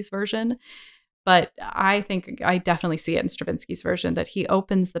Stravinsky's version, but I think I definitely see it in Stravinsky's version, that he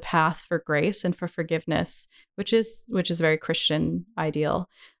opens the path for grace and for forgiveness, which is a very Christian ideal.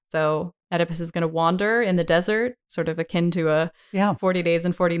 So Oedipus is going to wander in the desert, sort of akin to a 40 days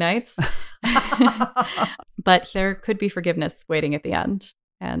and 40 nights. But there could be forgiveness waiting at the end.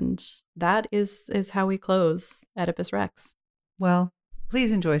 And that is how we close Oedipus Rex. Well,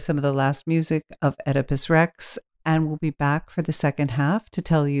 please enjoy some of the last music of Oedipus Rex. And we'll be back for the second half to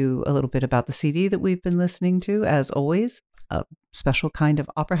tell you a little bit about the CD that we've been listening to, as always, a special kind of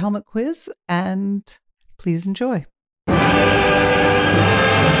opera helmet quiz. And please enjoy.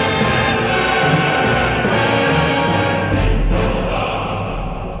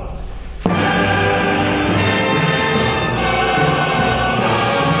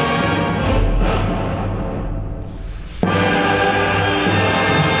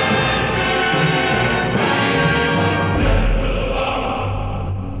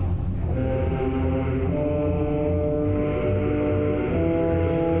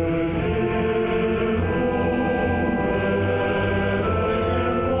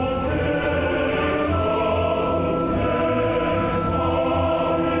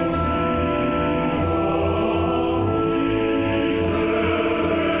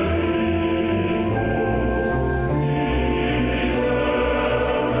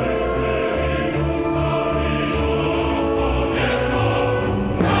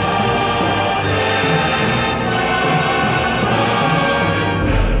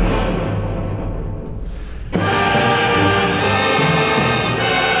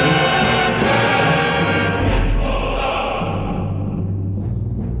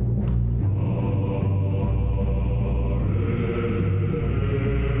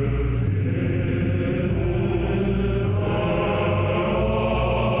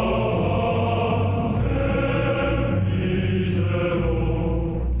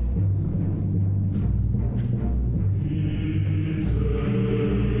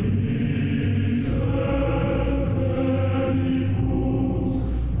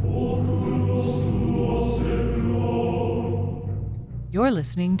 You're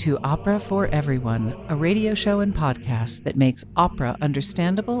listening to Opera for Everyone, a radio show and podcast that makes opera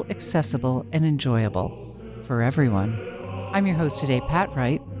understandable, accessible, and enjoyable for everyone. I'm your host today, Pat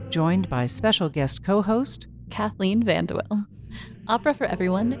Wright, joined by special guest co-host Kathleen Vandewill. Opera for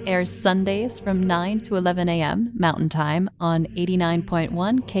Everyone airs Sundays from 9 to 11 a.m. Mountain Time on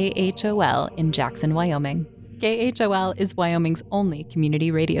 89.1 KHOL in Jackson, Wyoming. KHOL is Wyoming's only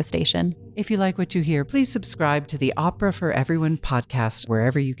community radio station. If you like what you hear, please subscribe to the Opera for Everyone podcast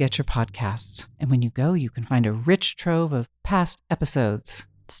wherever you get your podcasts. And when you go, you can find a rich trove of past episodes.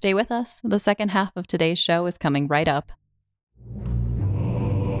 Stay with us. The second half of today's show is coming right up.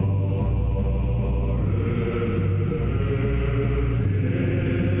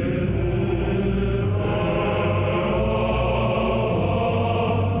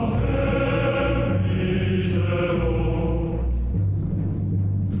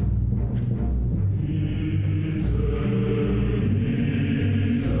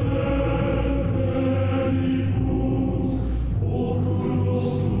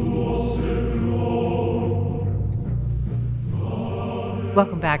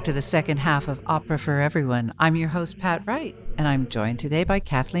 Welcome back to the second half of Opera for Everyone. I'm your host, Pat Wright, and I'm joined today by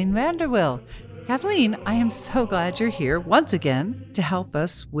Kathleen Vanderwill. Kathleen, I am so glad you're here once again to help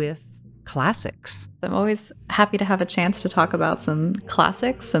us with classics. I'm always happy to have a chance to talk about some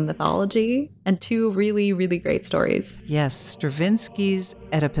classics, some mythology, and two really, really great stories. Yes, Stravinsky's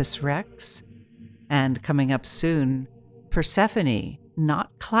Oedipus Rex, and coming up soon, Persephone,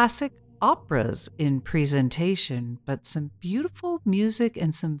 not classic operas in presentation, but some beautiful music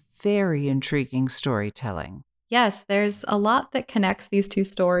and some very intriguing storytelling. Yes, there's a lot that connects these two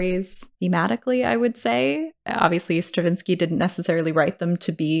stories thematically, I would say. Obviously, Stravinsky didn't necessarily write them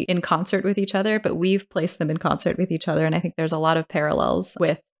to be in concert with each other, but we've placed them in concert with each other. And I think there's a lot of parallels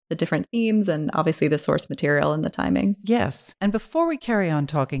with the different themes and obviously the source material and the timing. Yes. And before we carry on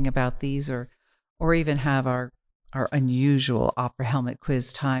talking about these or even have our unusual opera helmet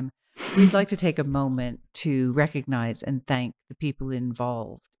quiz time, we'd like to take a moment to recognize and thank the people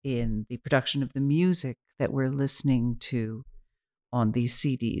involved in the production of the music that we're listening to on these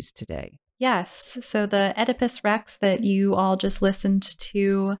CDs today. Yes. So the Oedipus Rex that you all just listened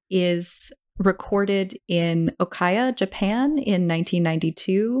to is recorded in Okaya, Japan in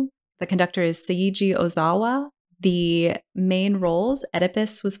 1992. The conductor is Seiji Ozawa. The main roles,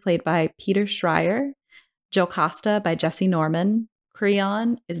 Oedipus was played by Peter Schreier, Jocasta by Jesse Norman,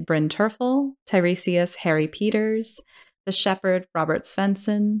 Creon is Bryn Terfel, Tiresias Harry Peters, the shepherd Robert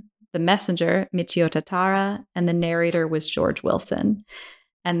Svensson, the messenger Michio Tatara, and the narrator was George Wilson.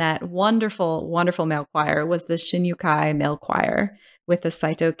 And that wonderful, wonderful male choir was the Shinyukai Male Choir with the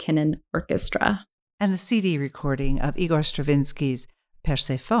Saito Kinen Orchestra. And the CD recording of Igor Stravinsky's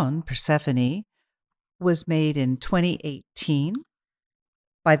Persephone, was made in 2018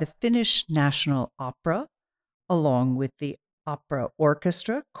 by the Finnish National Opera, along with the opera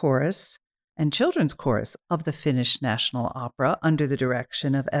orchestra, chorus, and children's chorus of the Finnish National Opera under the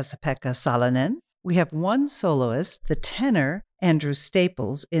direction of Esa-Pekka Salonen. We have one soloist, the tenor Andrew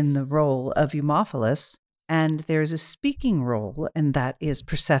Staples, in the role of Eumophilis, and there's a speaking role, and that is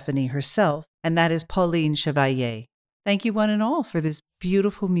Persephone herself, and that is Pauline Chevalier. Thank you one and all for this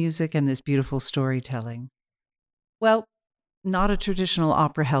beautiful music and this beautiful storytelling. Well, not a traditional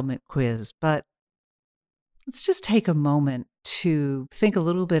opera helmet quiz, but let's just take a moment to think a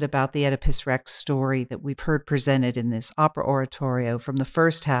little bit about the Oedipus Rex story that we've heard presented in this opera oratorio from the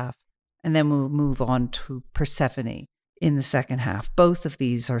first half, and then we'll move on to Persephone in the second half. Both of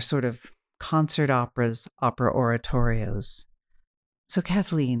these are sort of concert operas, opera oratorios. So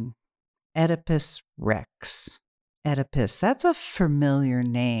Kathleen, Oedipus Rex. Oedipus, that's a familiar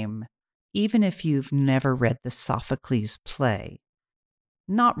name, even if you've never read the Sophocles play.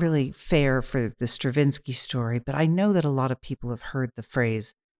 Not really fair for the Stravinsky story, but I know that a lot of people have heard the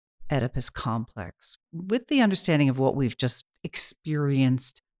phrase Oedipus complex. With the understanding of what we've just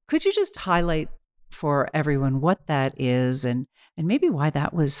experienced, could you just highlight for everyone what that is and maybe why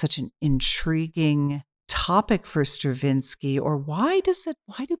that was such an intriguing topic for Stravinsky, or why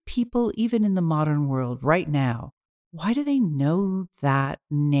do people, even in the modern world right now, why do they know that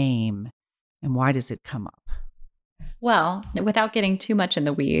name and why does it come up? Well, without getting too much in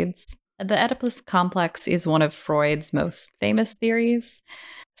the weeds, the Oedipus complex is one of Freud's most famous theories.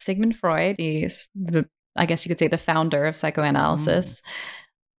 Sigmund Freud, I guess you could say the founder of psychoanalysis.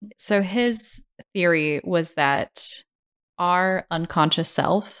 So his theory was that our unconscious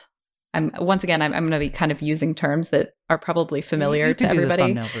self, I'm going to be kind of using terms that are probably familiar to everybody. You can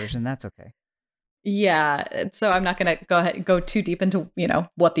do the thumbnail version, that's okay. Yeah, so I'm not going to go too deep into,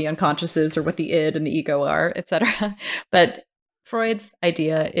 what the unconscious is or what the id and the ego are, etc. But Freud's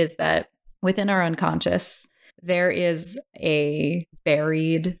idea is that within our unconscious, there is a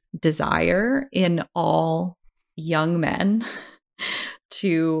buried desire in all young men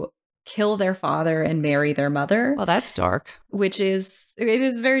to kill their father and marry their mother. Well, that's dark. It is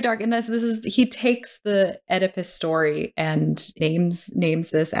very dark. And he takes the Oedipus story and names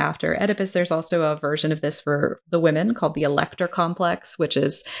this after Oedipus. There's also a version of this for the women called the Electra complex, which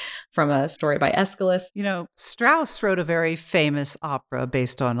is from a story by Aeschylus. Strauss wrote a very famous opera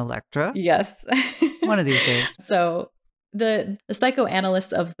based on Electra. Yes. One of these days. So the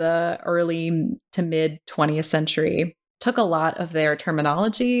psychoanalysts of the early to mid 20th century took a lot of their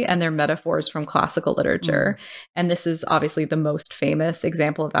terminology and their metaphors from classical literature. And this is obviously the most famous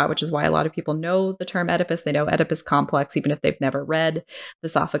example of that, which is why a lot of people know the term Oedipus. They know Oedipus complex, even if they've never read the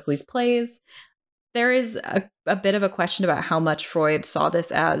Sophocles plays. There is a bit of a question about how much Freud saw this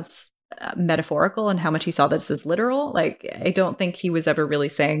as metaphorical and how much he saw this as literal. Like, I don't think he was ever really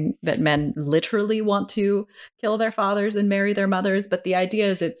saying that men literally want to kill their fathers and marry their mothers. But the idea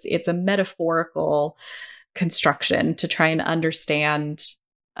is it's a metaphorical construction to try and understand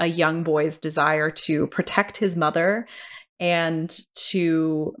a young boy's desire to protect his mother and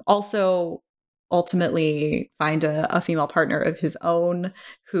to also ultimately find a female partner of his own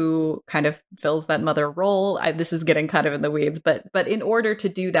who kind of fills that mother role. This is getting kind of in the weeds, but in order to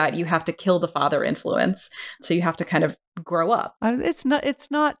do that, you have to kill the father influence. So you have to kind of grow up. It's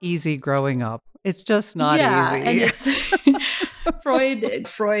not easy growing up. It's just not easy. And it's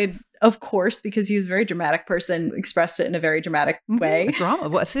Freud, of course, because he was a very dramatic person, expressed it in a very dramatic way. Drama.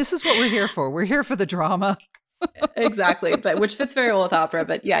 Well, this is what we're here for. We're here for the drama. Exactly, but which fits very well with opera.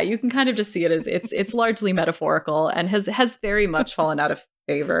 But yeah, you can kind of just see it as it's largely metaphorical and has very much fallen out of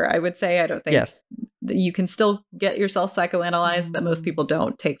favor. I would say. I don't think you can still get yourself psychoanalyzed, but most people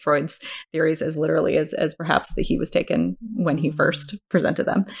don't take Freud's theories as literally as perhaps that he was taken when he first presented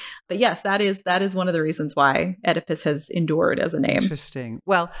them. But yes, that is one of the reasons why Oedipus has endured as a name. Interesting.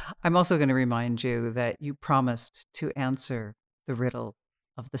 Well, I'm also going to remind you that you promised to answer the riddle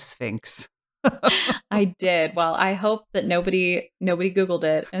of the Sphinx. I did. Well, I hope that nobody Googled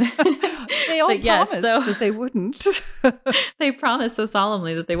it. They all promised that they wouldn't. They promised so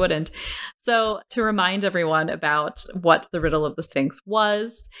solemnly that they wouldn't. So to remind everyone about what the riddle of the Sphinx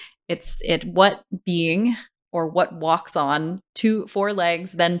was, what being or what walks on 4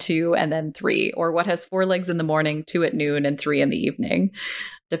 legs, then 2, and then 3, or what has 4 legs in the morning, 2 at noon, and 3 in the evening,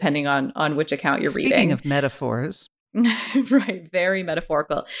 depending on which account you're reading. Speaking of metaphors. Right, very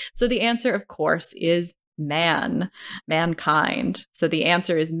metaphorical. So the answer, of course, is mankind. So the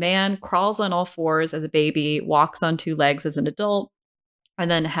answer is man crawls on all 4s as a baby, walks on 2 legs as an adult, and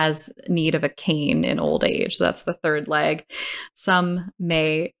then has need of a cane in old age. So that's the 3rd leg. Some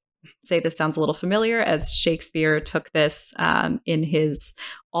may say this sounds a little familiar, as Shakespeare took this in his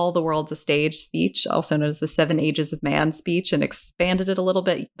All the World's a Stage speech, also known as the 7 Ages of Man speech, and expanded it a little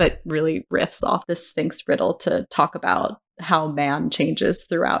bit, but really riffs off the Sphinx riddle to talk about how man changes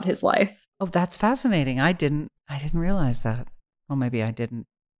throughout his life. Oh, that's fascinating. I didn't realize that. Well, maybe I didn't.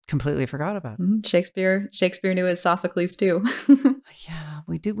 Completely forgot about it. Shakespeare knew his Sophocles too. Yeah,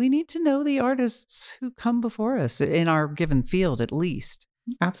 we do. We need to know the artists who come before us in our given field, at least.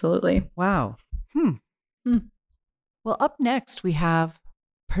 Absolutely. Wow. Well, up next we have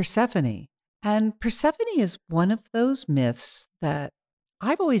Persephone. And Persephone is one of those myths that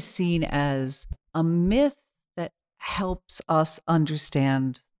I've always seen as a myth that helps us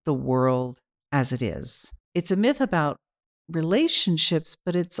understand the world as it is. It's a myth about relationships,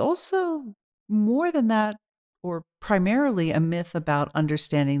 but it's also more than that, or primarily a myth about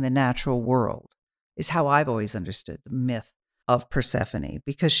understanding the natural world, is how I've always understood the myth of Persephone,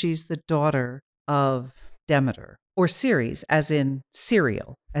 because she's the daughter of Demeter, or Ceres, as in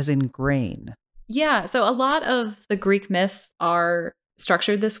cereal, as in grain. Yeah, so a lot of the Greek myths are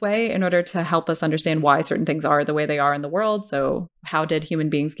structured this way in order to help us understand why certain things are the way they are in the world. So how did human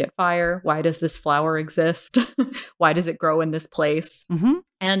beings get fire? Why does this flower exist? Why does it grow in this place? Mm-hmm.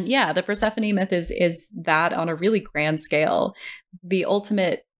 And yeah, the Persephone myth is that on a really grand scale. The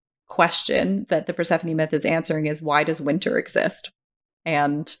ultimate question that the Persephone myth is answering is, why does winter exist?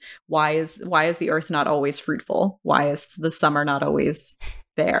 And why is the earth not always fruitful? Why is the summer not always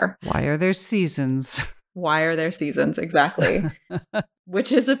there? Why are there seasons? Why are there seasons? Exactly.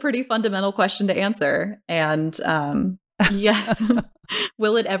 Which is a pretty fundamental question to answer. And yes,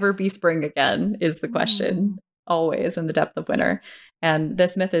 will it ever be spring again is the question, always in the depth of winter. And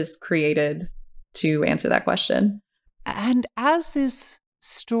this myth is created to answer that question. And as this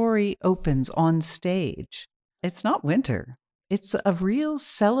story opens on stage, it's not winter. It's a real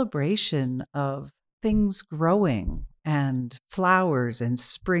celebration of things growing and flowers and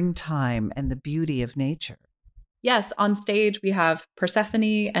springtime and the beauty of nature. Yes, on stage we have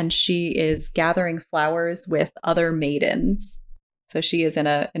Persephone, and she is gathering flowers with other maidens. So she is in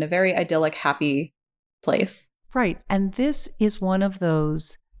a very idyllic, happy place. Right. And this is one of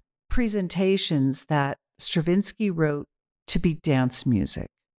those presentations that Stravinsky wrote to be dance music.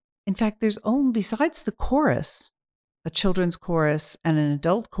 In fact, besides the chorus, a children's chorus and an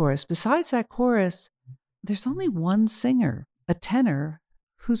adult chorus, besides that chorus, there's only one singer, a tenor,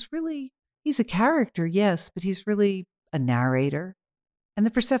 he's a character, yes, but he's really a narrator. And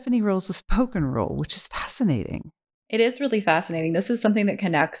the Persephone role is a spoken role, which is fascinating. It is really fascinating. This is something that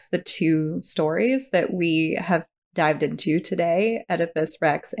connects the 2 stories that we have dived into today, Oedipus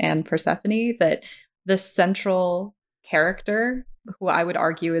Rex and Persephone, that the central character, who I would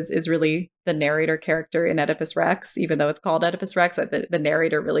argue is really the narrator character in Oedipus Rex, even though it's called Oedipus Rex, the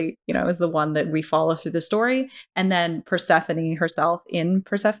narrator really, is the one that we follow through the story. And then Persephone herself in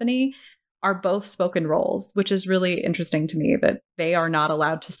Persephone are both spoken roles, which is really interesting to me that they are not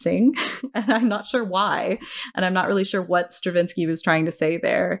allowed to sing. And I'm not sure why. And I'm not really sure what Stravinsky was trying to say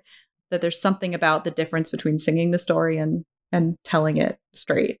there, that there's something about the difference between singing the story and telling it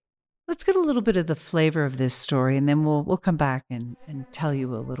straight. Let's get a little bit of the flavor of this story, and then we'll come back and tell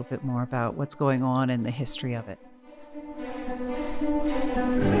you a little bit more about what's going on and the history of it.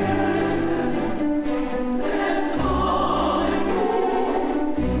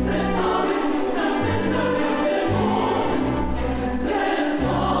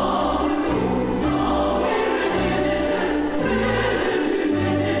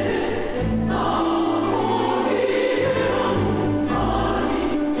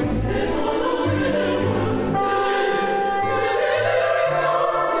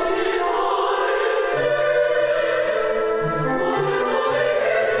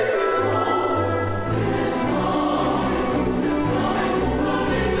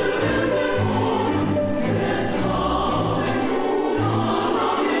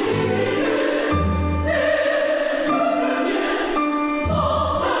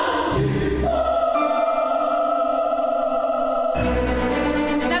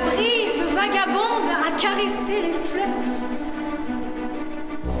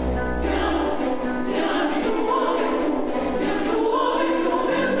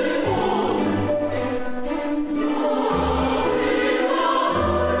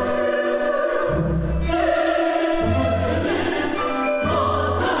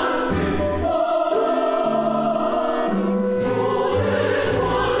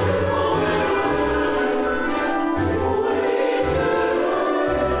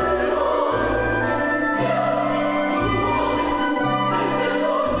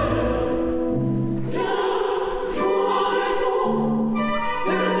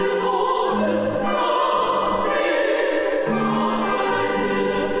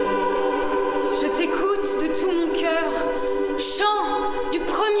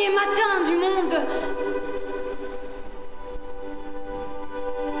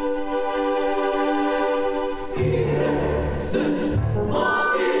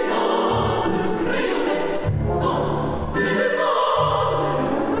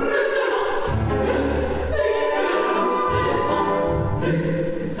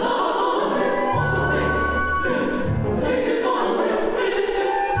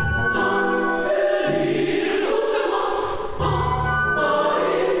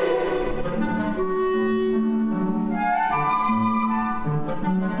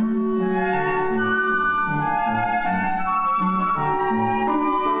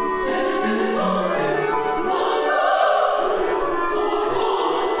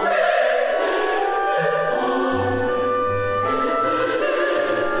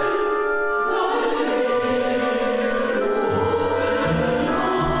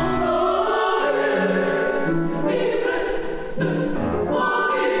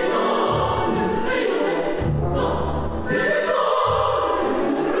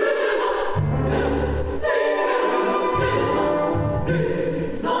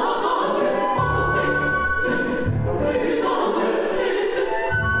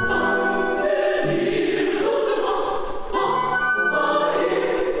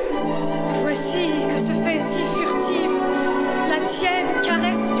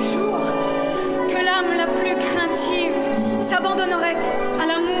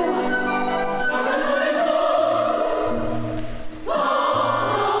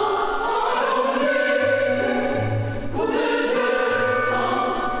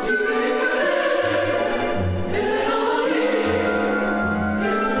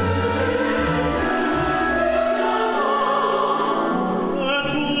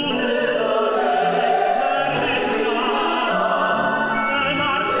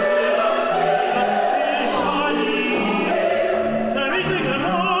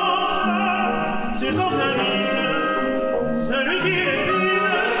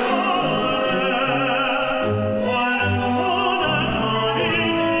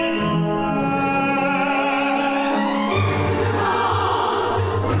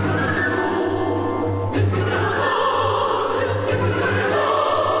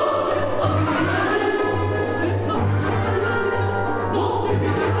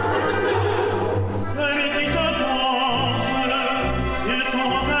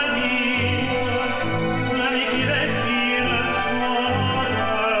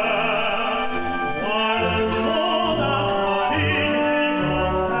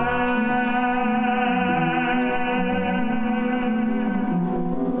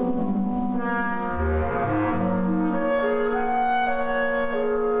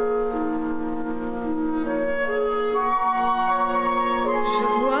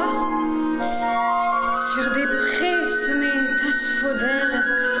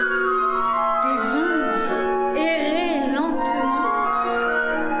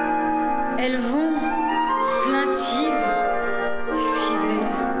 elles vont plaintives, fidèles.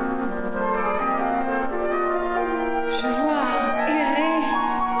 Je vois errer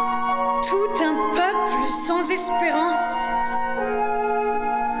tout un peuple sans espérance,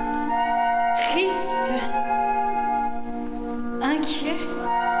 triste, inquiet.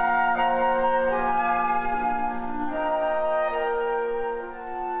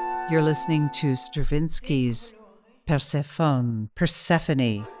 You're listening to Stravinsky's Persephone.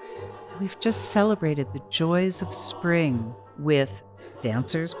 We've just celebrated the joys of spring with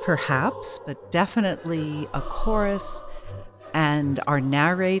dancers, perhaps, but definitely a chorus, and our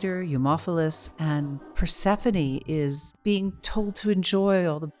narrator, Eumophilos, and Persephone is being told to enjoy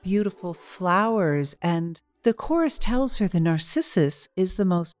all the beautiful flowers, and the chorus tells her the narcissus is the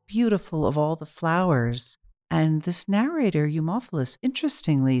most beautiful of all the flowers. And this narrator, Eumophilos,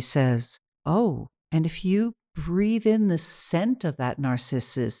 interestingly says, oh, and if you breathe in the scent of that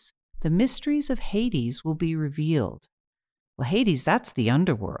narcissus, the mysteries of Hades will be revealed. Well, Hades, that's the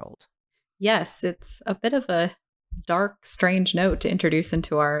underworld. Yes, it's a bit of a dark, strange note to introduce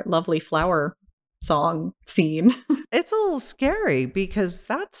into our lovely flower song scene. It's a little scary because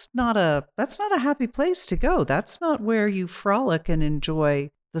that's not a happy place to go. That's not where you frolic and enjoy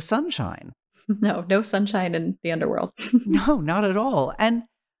the sunshine. No sunshine in the underworld. No, not at all. And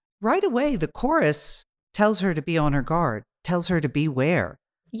right away, the chorus tells her to be on her guard, tells her to beware.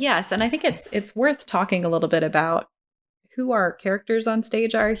 Yes, and I think it's worth talking a little bit about who our characters on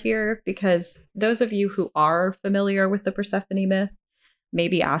stage are here, because those of you who are familiar with the Persephone myth may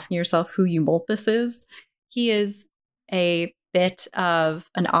be asking yourself who Eumolpus is. He is a bit of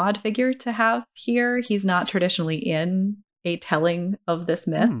an odd figure to have here. He's not traditionally in a telling of this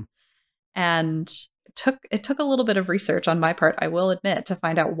myth. And it took a little bit of research on my part, I will admit, to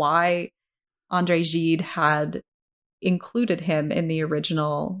find out why André Gide had included him in the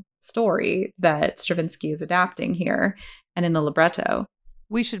original story that Stravinsky is adapting here and in the libretto.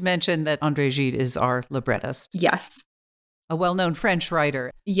 We should mention that André Gide is our librettist. Yes. A well-known French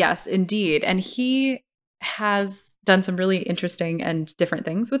writer. Yes, indeed. And he has done some really interesting and different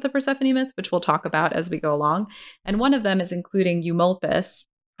things with the Persephone myth, which we'll talk about as we go along. And one of them is including Eumolpus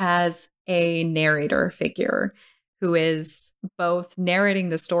as a narrator figure who is both narrating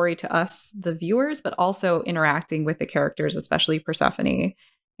the story to us, the viewers, but also interacting with the characters, especially Persephone,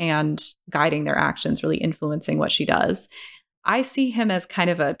 and guiding their actions, really influencing what she does. I see him as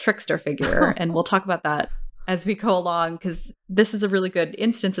kind of a trickster figure, and we'll talk about that as we go along, because this is a really good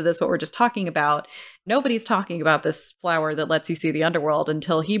instance of this, what we're just talking about. Nobody's talking about this flower that lets you see the underworld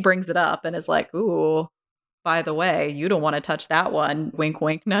until he brings it up and is like, ooh, by the way, you don't want to touch that one. Wink,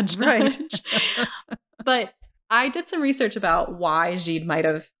 wink, nudge, nudge. Right. But I did some research about why Gide might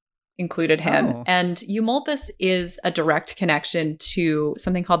have included him. Oh. And Eumolpus is a direct connection to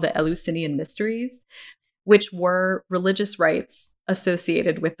something called the Eleusinian Mysteries, which were religious rites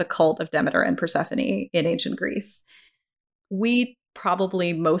associated with the cult of Demeter and Persephone in ancient Greece. We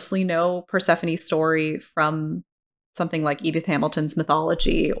probably mostly know Persephone's story from something like Edith Hamilton's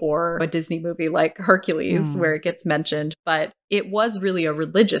Mythology or a Disney movie like Hercules, where it gets mentioned. But it was really a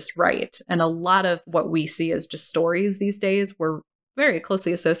religious rite. And a lot of what we see as just stories these days were very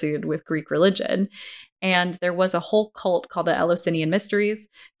closely associated with Greek religion. And there was a whole cult called the Eleusinian Mysteries.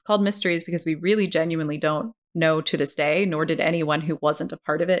 It's called Mysteries because we really genuinely don't know to this day, nor did anyone who wasn't a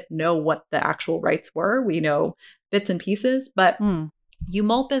part of it know what the actual rites were. We know bits and pieces, but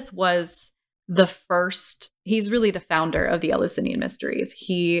Eumolpus was the first, he's really the founder of the Eleusinian Mysteries.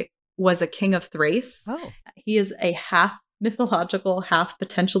 He was a king of Thrace. Oh. He is a half mythological, half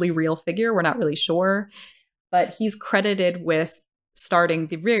potentially real figure. We're not really sure, but he's credited with starting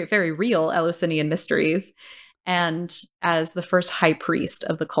the very, very real Eleusinian Mysteries and as the first high priest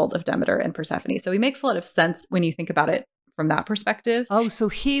of the cult of Demeter and Persephone. So he makes a lot of sense when you think about it from that perspective. Oh, so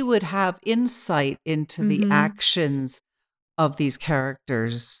he would have insight into the actions of these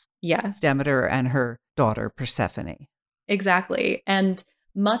characters. Yes. Demeter and her daughter, Persephone. Exactly. And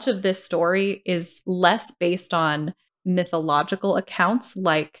much of this story is less based on mythological accounts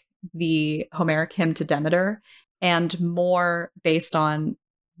like the Homeric hymn to Demeter, and more based on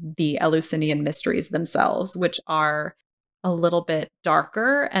the Eleusinian Mysteries themselves, which are a little bit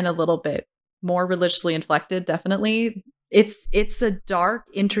darker and a little bit more religiously inflected, definitely. It's a dark,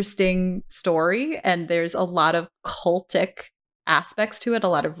 interesting story, and there's a lot of cultic aspects to it, a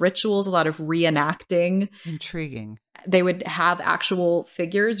lot of rituals, a lot of reenacting. Intriguing. They would have actual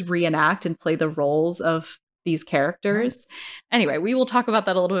figures reenact and play the roles of these characters. Anyway, we will talk about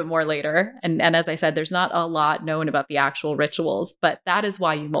that a little bit more later. And as I said, there's not a lot known about the actual rituals, but that is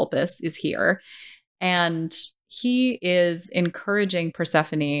why Eumolpus is here. And he is encouraging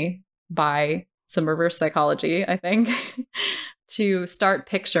Persephone by some reverse psychology, I think, to start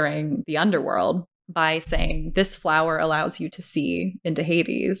picturing the underworld by saying this flower allows you to see into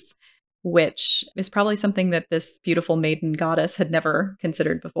Hades, which is probably something that this beautiful maiden goddess had never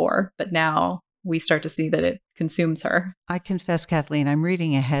considered before. But now we start to see that it consumes her. I confess, Kathleen, I'm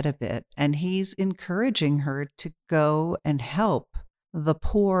reading ahead a bit, and he's encouraging her to go and help the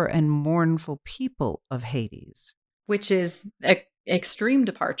poor and mournful people of Hades. Which is an extreme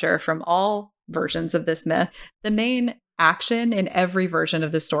departure from all versions of this myth. The main action in every version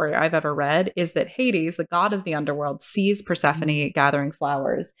of the story I've ever read is that Hades, the god of the underworld, sees Persephone gathering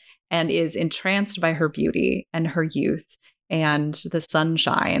flowers and is entranced by her beauty and her youth and the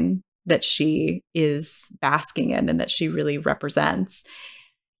sunshine that she is basking in and that she really represents.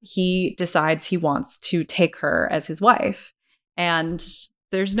 He decides he wants to take her as his wife. And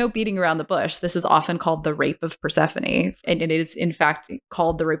there's no beating around the bush. This is often called the rape of Persephone. And it is, in fact,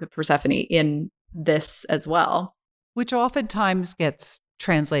 called the rape of Persephone in this as well. Which oftentimes gets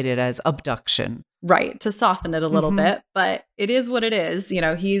translated as abduction. Right, to soften it a little bit. But it is what it is. You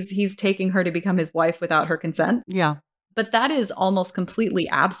know, he's taking her to become his wife without her consent. Yeah. But that is almost completely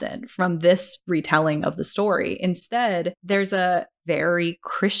absent from this retelling of the story. Instead, there's a very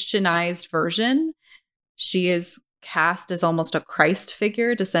Christianized version. She is cast as almost a Christ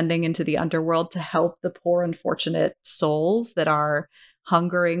figure descending into the underworld to help the poor, unfortunate souls that are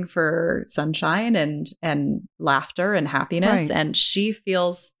hungering for sunshine and laughter and happiness. Right. And she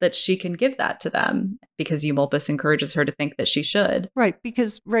feels that she can give that to them because Eumolpus encourages her to think that she should. Right,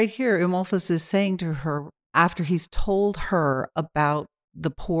 because right here, Eumolpus is saying to her, after he's told her about the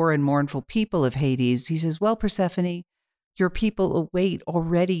poor and mournful people of Hades, he says, well, Persephone, your people await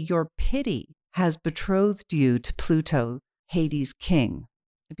already your pity has betrothed you to Pluto, Hades' king.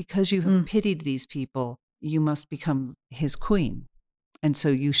 Because you have pitied these people, you must become his queen. And so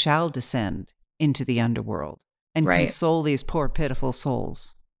you shall descend into the underworld and console these poor, pitiful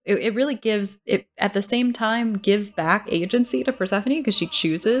souls. It really gives, it at the same time gives back agency to Persephone because she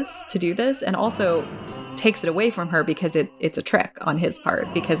chooses to do this, and also takes it away from her because it's a trick on his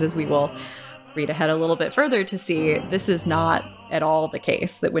part. Because as we will read ahead a little bit further to see, this is not at all the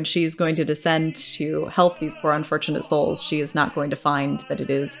case, that when she's going to descend to help these poor unfortunate souls, she is not going to find that it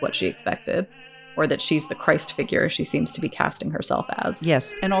is what she expected, or that she's the Christ figure she seems to be casting herself as.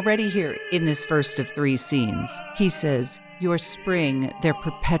 Yes, and already here in this first of 3 scenes, he says, your spring, their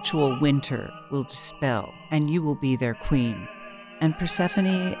perpetual winter, will dispel, and you will be their queen. And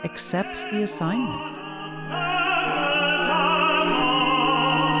Persephone accepts the assignment.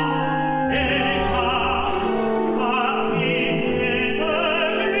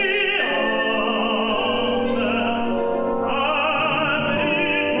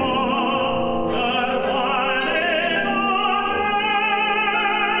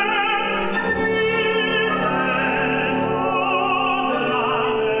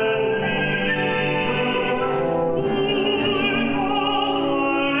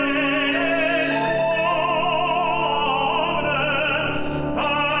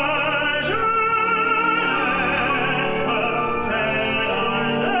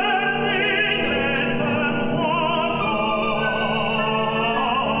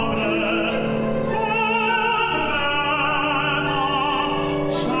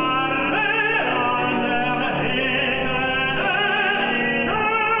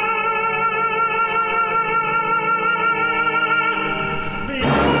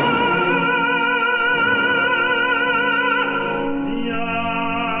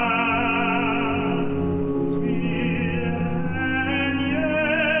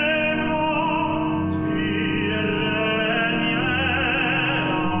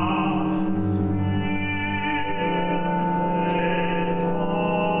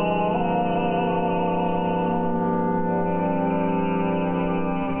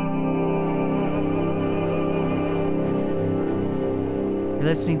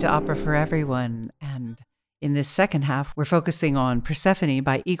 Listening to Opera for Everyone, and in this second half, we're focusing on Persephone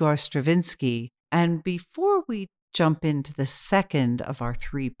by Igor Stravinsky. And before we jump into the second of our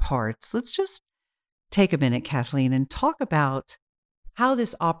 3 parts, let's just take a minute, Kathleen, and talk about how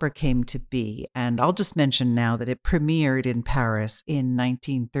this opera came to be. And I'll just mention now that it premiered in Paris in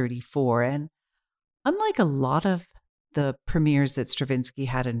 1934. And unlike a lot of the premieres that Stravinsky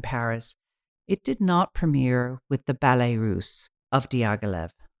had in Paris, it did not premiere with the Ballet Russe of Diaghilev.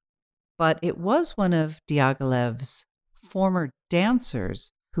 But it was one of Diaghilev's former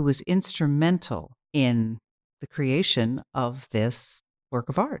dancers who was instrumental in the creation of this work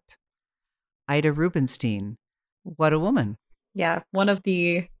of art. Ida Rubinstein, what a woman. Yeah, one of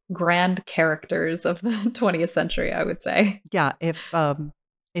the grand characters of the 20th century, I would say. Yeah, if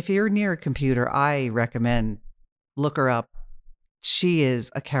If you're near a computer, I recommend look her up. She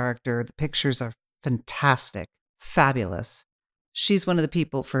is a character. The pictures are fantastic, fabulous. She's one of the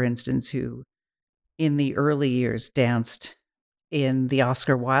people, for instance, who in the early years danced in the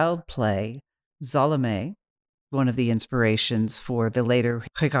Oscar Wilde play Salome, one of the inspirations for the later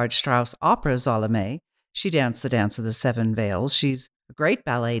Richard Strauss opera Salome. She danced the Dance of the Seven Veils. She's a great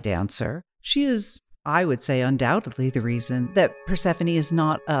ballet dancer. She is, I would say, undoubtedly the reason that Persephone is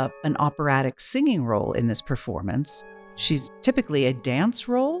not an operatic singing role in this performance. She's typically a dance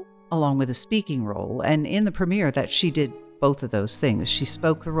role along with a speaking role. And in the premiere, that she did both of those things. She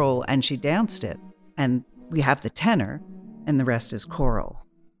spoke the role and she danced it. And we have the tenor, and the rest is choral.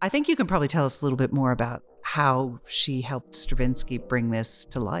 I think you can probably tell us a little bit more about how she helped Stravinsky bring this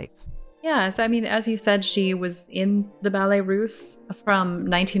to life. Yes, I mean, as you said, she was in the Ballet Russe from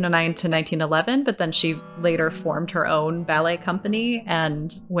 1909 to 1911, but then she later formed her own ballet company.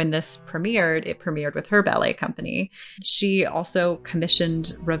 And when this premiered, it premiered with her ballet company. She also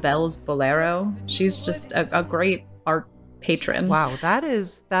commissioned Ravel's Bolero. She's just a great art patron. Wow,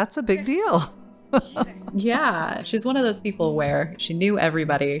 that's a big deal. Yeah, she's one of those people where she knew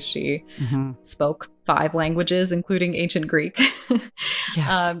everybody. She spoke 5 languages, including ancient Greek.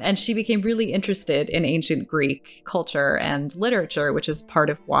 Yes. And she became really interested in ancient Greek culture and literature, which is part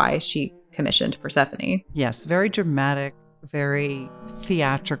of why she commissioned Persephone. Yes, very dramatic, very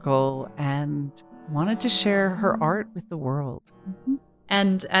theatrical, and wanted to share her art with the world. Mm-hmm.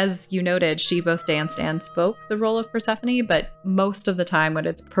 And as you noted, she both danced and spoke the role of Persephone, but most of the time when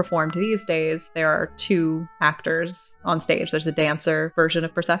it's performed these days, there are 2 actors on stage. There's a dancer version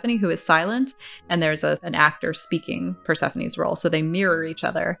of Persephone who is silent, and there's an actor speaking Persephone's role. So they mirror each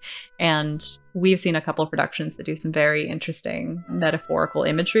other. And we've seen a couple of productions that do some very interesting metaphorical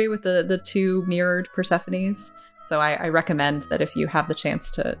imagery with the 2 mirrored Persephones. So I recommend that if you have the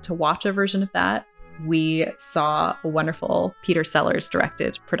chance to watch a version of that. We saw a wonderful Peter Sellers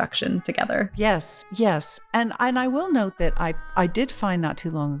directed production together. Yes. And I will note that I did find not too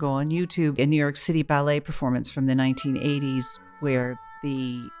long ago on YouTube a New York City ballet performance from the 1980s where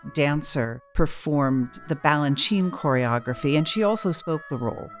the dancer performed the Balanchine choreography, and she also spoke the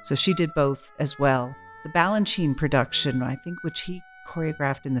role. So she did both as well. The Balanchine production, I think, which he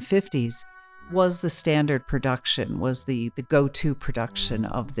choreographed in the 50s, was the standard production, was the go-to production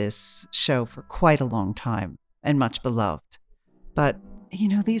of this show for quite a long time and much beloved. But,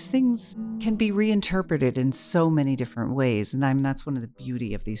 these things can be reinterpreted in so many different ways. And that's one of the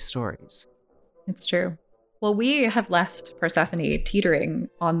beauty of these stories. It's true. Well, we have left Persephone teetering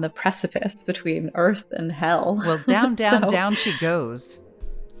on the precipice between earth and hell. Well, down, down she goes.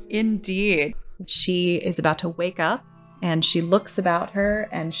 Indeed. She is about to wake up and she looks about her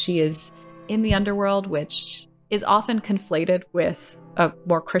and she is in the underworld, which is often conflated with a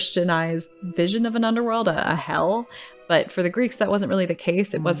more Christianized vision of an underworld, a hell. But for the Greeks, that wasn't really the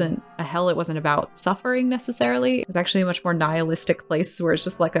case. It wasn't a hell. It wasn't about suffering necessarily. It was actually a much more nihilistic place where it's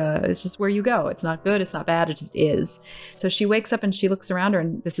just it's just where you go. It's not good. It's not bad. It just is. So she wakes up and she looks around her,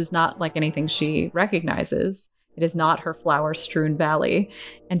 and this is not like anything she recognizes. It is not her flower-strewn valley.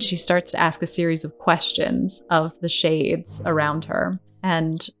 And she starts to ask a series of questions of the shades around her.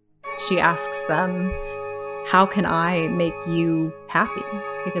 And she asks them, how can I make you happy?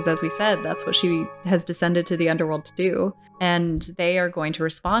 Because as we said, that's what she has descended to the underworld to do. And they are going to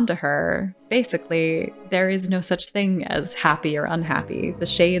respond to her. Basically, there is no such thing as happy or unhappy. The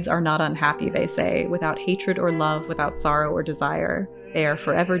shades are not unhappy, they say, without hatred or love, without sorrow or desire. They are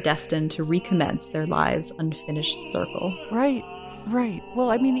forever destined to recommence their lives' unfinished circle. Right.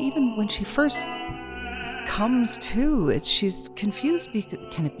 Well, I mean, even when she first comes to, she's confused because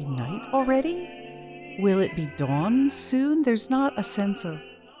can it be night already? Will it be dawn soon? There's not a sense of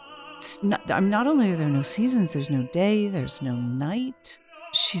not only are there no seasons, there's no day, there's no night.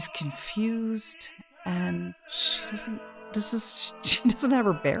 She's confused and she doesn't have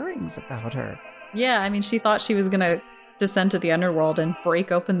her bearings about her. Yeah, I mean, she thought she was gonna descend to the underworld and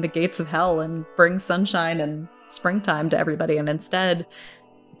break open the gates of hell and bring sunshine and springtime to everybody, and instead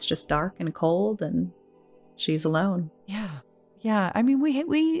it's just dark and cold and she's alone. Yeah. I mean, we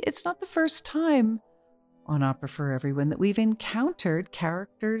it's not the first time on Opera for Everyone that we've encountered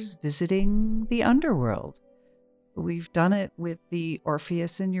characters visiting the underworld. We've done it with the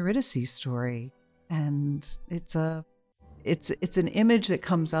Orpheus and Eurydice story, and it's an image that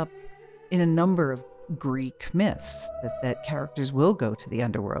comes up in a number of Greek myths that characters will go to the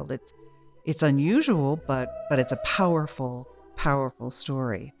underworld. It's unusual, but it's a powerful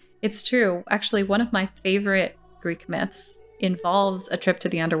story. It's true. Actually, one of my favorite Greek myths involves a trip to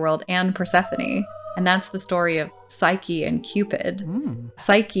the underworld and Persephone. And that's the story of Psyche and Cupid.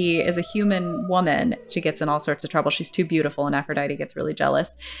 Psyche is a human woman. She gets in all sorts of trouble. She's too beautiful, and Aphrodite gets really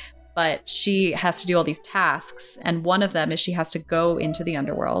jealous. But she has to do all these tasks. And one of them is she has to go into the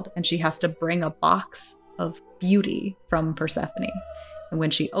underworld, and she has to bring a box of beauty from Persephone. And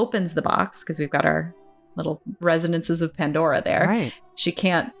when she opens the box, because we've got our little resonances of Pandora there, Right. she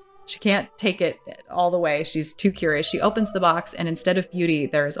can't take it all the way. She's too curious. She opens the box, and instead of beauty,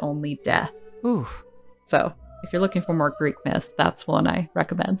 there is only death. Ooh. So if you're looking for more Greek myths, that's one I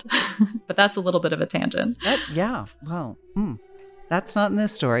recommend. But that's a little bit of a tangent. Yeah. Well, that's not in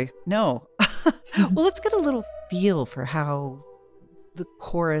this story. No. Well, let's get a little feel for how the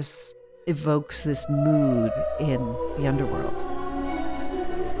chorus evokes this mood in the underworld.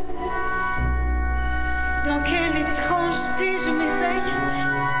 Dans quelle étrangeté je m'éveille?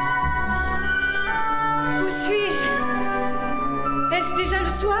 Où suis-je? Est-ce déjà le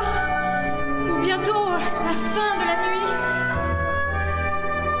soir? Ou bientôt la fin de la nuit?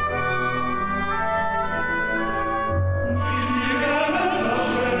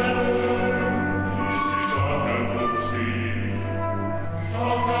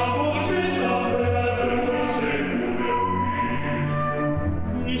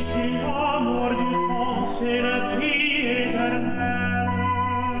 Ici l'amour du temps fait la vie éternelle.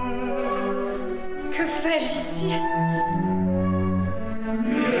 Que fais-je ici?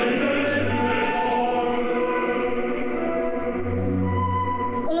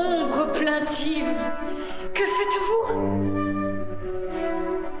 Ombre plaintive, que faites-vous?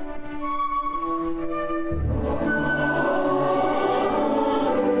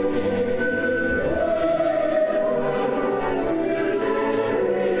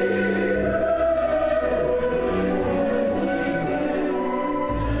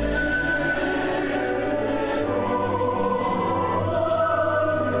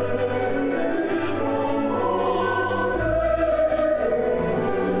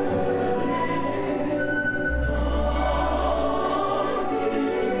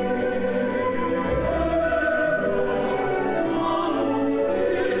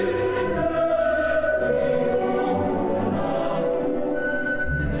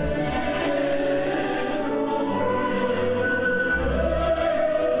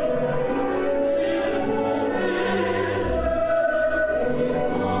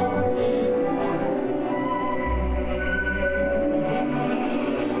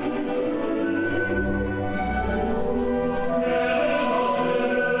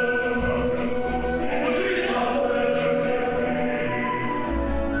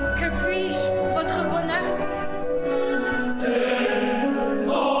 Que puis-je pour votre bonheur?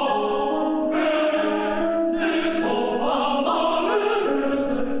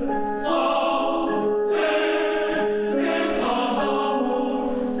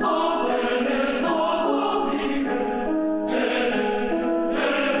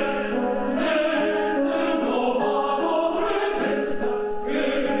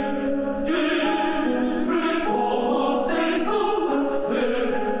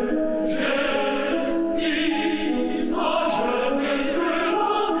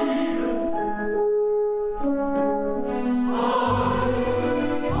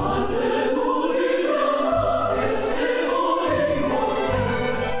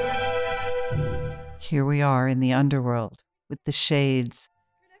 Here we are in the underworld with the shades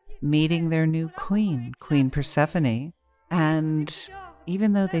meeting their new queen, Queen Persephone. And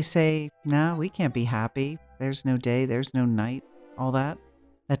even though they say, no, we can't be happy, there's no day, there's no night, all that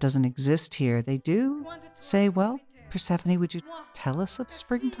doesn't exist here, they do say, well, Persephone, would you tell us of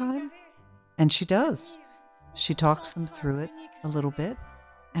springtime? And she does. She talks them through it a little bit.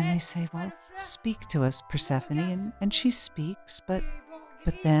 And they say, well, speak to us, Persephone. And she speaks, but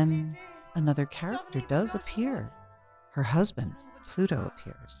then another character does appear. Her husband, Pluto,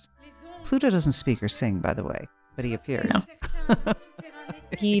 appears. Pluto doesn't speak or sing, by the way, but he appears. No.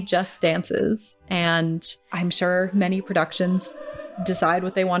 He just dances. And I'm sure many productions decide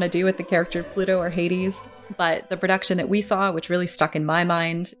what they want to do with the character of Pluto or Hades. But the production that we saw, which really stuck in my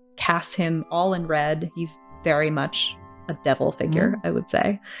mind, casts him all in red. He's very much a devil figure, I would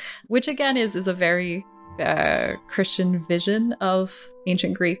say, which again is a very Christian vision of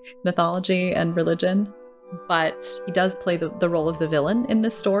ancient Greek mythology and religion. But he does play the role of the villain in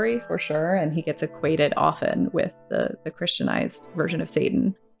this story for sure, and he gets equated often with the Christianized version of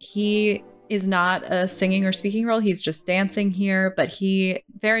Satan. He is not a singing or speaking role, he's just dancing here, but he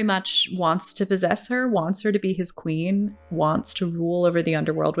very much wants to possess her, wants her to be his queen, wants to rule over the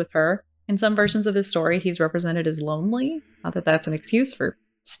underworld with her. In some versions of the story, he's represented as lonely. Not that that's an excuse for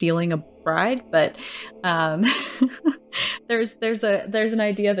stealing a bride, but there's an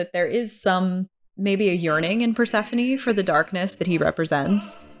idea that there is some maybe a yearning in Persephone for the darkness that he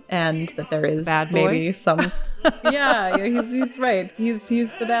represents, and that there is bad boy? maybe some he's right. He's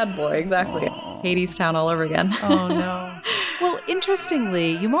the bad boy, exactly. Hades Town all over again. Oh no. Well,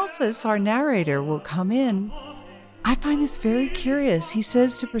 interestingly, Eumolpus, our narrator, will come in. I find this very curious. He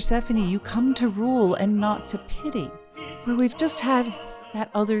says to Persephone, "You come to rule and not to pity." Where we've just had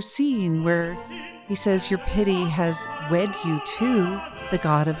that other scene where he says your pity has wed you to the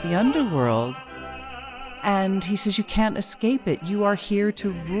god of the underworld. And he says you can't escape it. You are here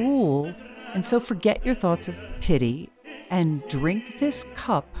to rule. And so forget your thoughts of pity and drink this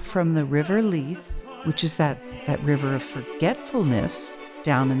cup from the river Lethe, which is that river of forgetfulness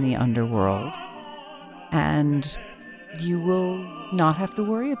down in the underworld. And you will not have to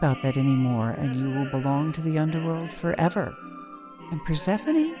worry about that anymore, and you will belong to the underworld forever. And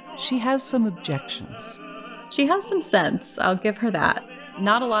Persephone, she has some objections. She has some sense. I'll give her that.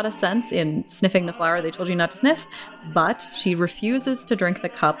 Not a lot of sense in sniffing the flower they told you not to sniff, but she refuses to drink the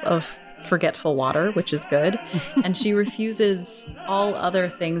cup of forgetful water, which is good. And she refuses all other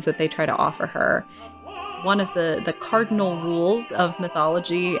things that they try to offer her. One of the cardinal rules of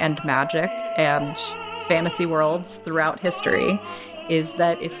mythology and magic and fantasy worlds throughout history is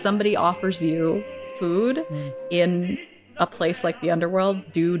that if somebody offers you food in a place like the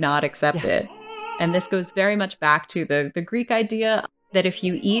underworld, do not accept it. And this goes very much back to the Greek idea that if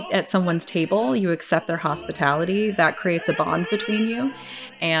you eat at someone's table, you accept their hospitality. That creates a bond between you.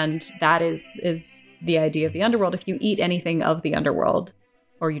 And that is the idea of the underworld. If you eat anything of the underworld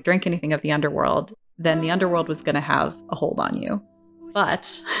or you drink anything of the underworld, then the underworld was going to have a hold on you.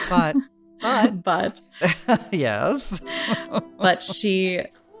 But Yes. but she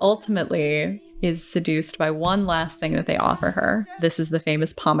ultimately is seduced by one last thing that they offer her. This is the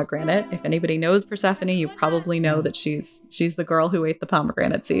famous pomegranate. If anybody knows Persephone, you probably know that she's the girl who ate the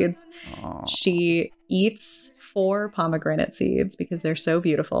pomegranate seeds. Aww. She eats 4 pomegranate seeds because they're so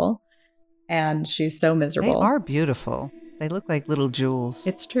beautiful, and she's so miserable. They are beautiful. They look like little jewels.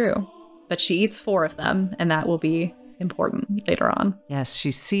 It's true. But she eats 4 of them, and that will be important later on. Yes,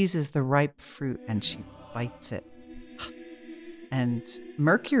 she seizes the ripe fruit and she bites it. And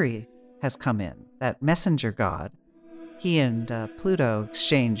Mercury has come in, that messenger god. He and Pluto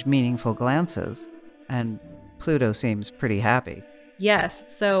exchange meaningful glances, and Pluto seems pretty happy.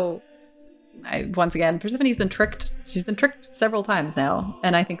 Yes, so once again, Persephone's been tricked. She's been tricked several times now,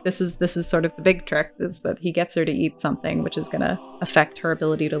 and I think this is sort of the big trick, is that he gets her to eat something which is going to affect her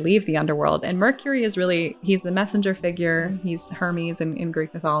ability to leave the underworld. And Mercury is he's the messenger figure. He's Hermes in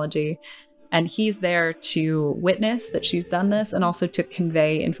Greek mythology. And he's there to witness that she's done this, and also to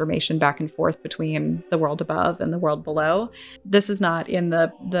convey information back and forth between the world above and the world below. This is not in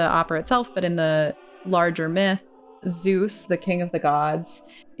the opera itself, but in the larger myth, Zeus, the king of the gods,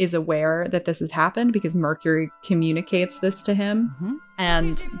 is aware that this has happened because Mercury communicates this to him. Mm-hmm.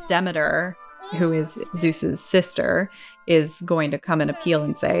 And Demeter, who is Zeus's sister, is going to come and appeal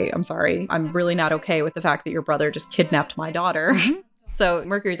and say, "I'm sorry, I'm really not okay with the fact that your brother just kidnapped my daughter." Mm-hmm. So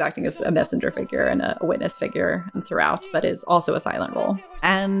Mercury's acting as a messenger figure and a witness figure throughout, but is also a silent role.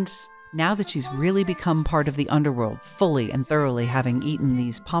 And now that she's really become part of the underworld, fully and thoroughly, having eaten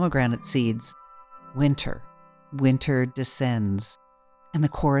these pomegranate seeds, winter descends. And the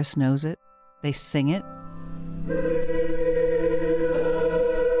chorus knows it. They sing it.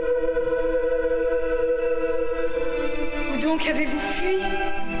 Où donc avez-vous fui?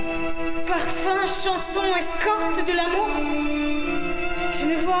 Parfum, chanson, escorte de l'amour? Je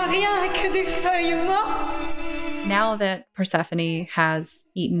ne vois rien que des feuilles mortes. Now that Persephone has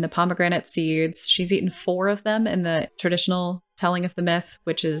eaten the pomegranate seeds, she's eaten 4 of them in the traditional telling of the myth,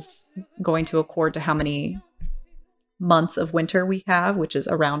 which is going to accord to how many months of winter we have, which is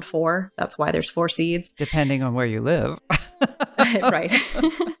around 4. That's why there's 4 seeds. Depending on where you live. Right.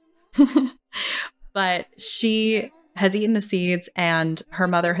 But she has eaten the seeds, and her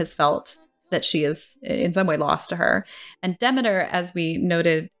mother has felt that she is in some way lost to her. And Demeter, as we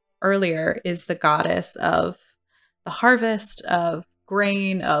noted earlier, is the goddess of the harvest, of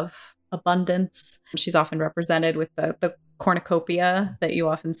grain, of abundance. She's often represented with the cornucopia that you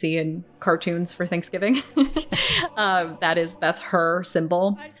often see in cartoons for Thanksgiving. That's her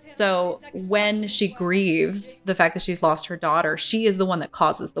symbol. So when she grieves the fact that she's lost her daughter, she is the one that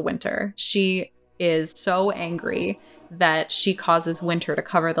causes the winter. She is so angry that she causes winter to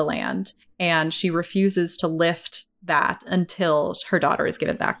cover the land, and she refuses to lift that until her daughter is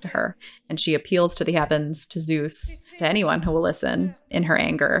given back to her. And she appeals to the heavens, to Zeus, to anyone who will listen in her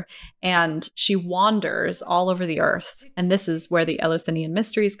anger. And she wanders all over the earth. And this is where the Eleusinian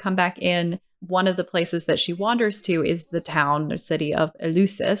mysteries come back in, one of the places that she wanders to is the town or city of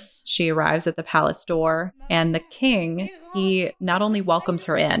Eleusis. She arrives at the palace door, and the king, he not only welcomes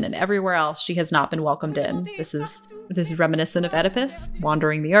her in, and everywhere else she has not been welcomed in. This is reminiscent of Oedipus,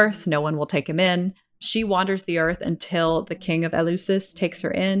 wandering the earth. No one will take him in. She wanders the earth until the king of Eleusis takes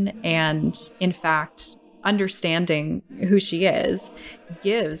her in, and in fact, understanding who she is,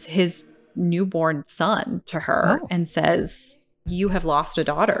 gives his newborn son to her and says, "You have lost a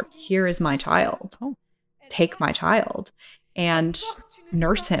daughter. Here is my child. Take my child and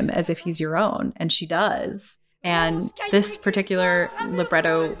nurse him as if he's your own." And she does. And this particular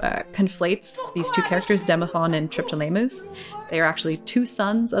libretto conflates these two characters, Demophon and Triptolemus. They are actually two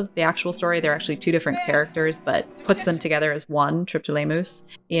sons of the actual story. They're actually two different characters, but puts them together as one, Triptolemus,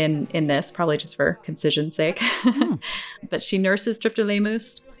 in this, probably just for concision's sake. But she nurses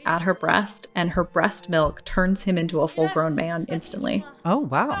Triptolemus at her breast, and her breast milk turns him into a full-grown man instantly. Oh,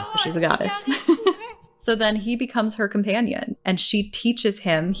 wow. She's a goddess. So then he becomes her companion, and she teaches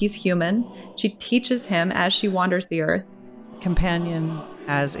him, he's human, she teaches him as she wanders the earth. Companion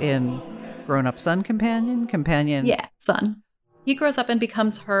as in grown-up son companion? Companion? Yeah, son. He grows up and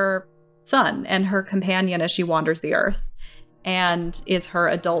becomes her son and her companion as she wanders the earth, and is her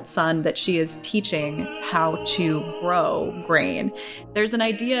adult son that she is teaching how to grow grain. There's an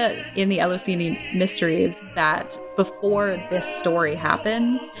idea in the Eleusinian Mysteries that before this story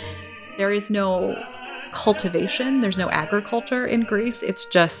happens, there is no cultivation, there's no agriculture in Greece. It's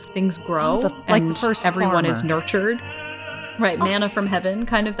just things grow and everyone is nurtured. Right, manna from heaven,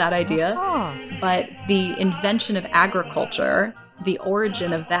 kind of that idea. But the invention of agriculture, the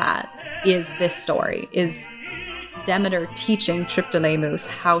origin of that is this story, is Demeter teaching Triptolemus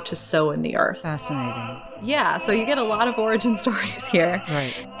how to sow in the earth. Fascinating. Yeah, so you get a lot of origin stories here.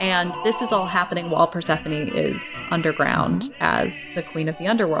 Right. And this is all happening while Persephone is underground as the queen of the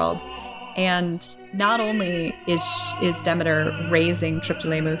underworld. And not only is Demeter raising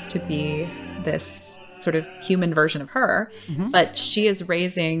Triptolemus to be this sort of human version of her, but she is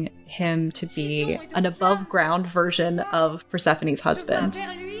raising him to be an above ground version of Persephone's husband.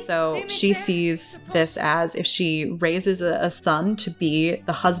 So she sees this as if she raises a son to be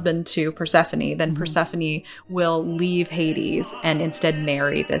the husband to Persephone, then Persephone will leave Hades and instead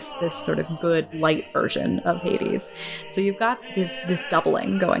marry this sort of good light version of Hades. So you've got this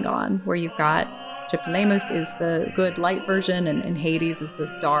doubling going on where you've got Triptolemus is the good light version and Hades is this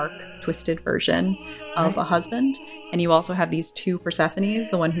dark, twisted version of a husband. And you also have these two Persephones,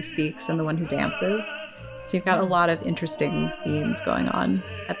 the one who speaks and the one who dances. So you've got a lot of interesting themes going on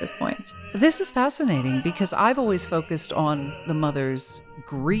at this point. This is fascinating because I've always focused on the mother's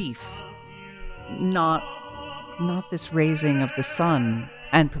grief, not this raising of the son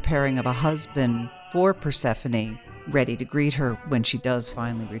and preparing of a husband for Persephone, ready to greet her when she does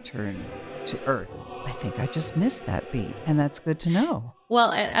finally return to Earth. I think I just missed that beat, and that's good to know.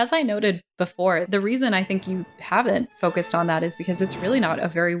 Well, as I noted before, the reason I think you haven't focused on that is because it's really not a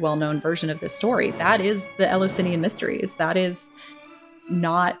very well-known version of this story. That is the Eleusinian Mysteries. That is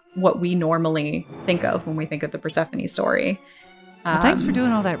not what we normally think of when we think of the Persephone story. Well, thanks for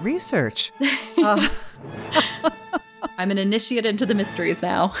doing all that research. I'm an initiate into the mysteries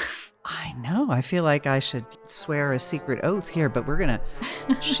now. I know. I feel like I should swear a secret oath here, but we're going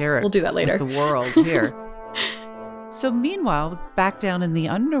to share it We'll do that later. with the world here. So meanwhile, back down in the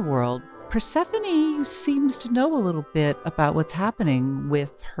underworld, Persephone seems to know a little bit about what's happening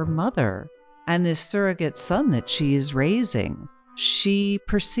with her mother and this surrogate son that she is raising. She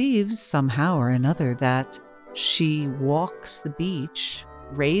perceives somehow or another that she walks the beach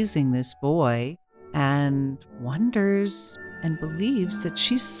raising this boy and wonders and believes that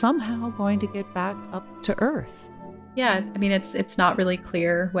she's somehow going to get back up to Earth. Yeah, I mean, it's not really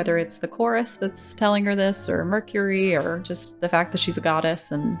clear whether it's the chorus that's telling her this or Mercury or just the fact that she's a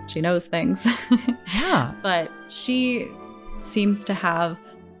goddess and she knows things. Yeah. But she seems to have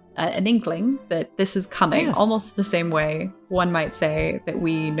an inkling that this is coming, Yes. almost the same way one might say that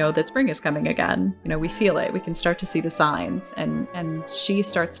we know that spring is coming again. You know, we feel it. We can start to see the signs. And she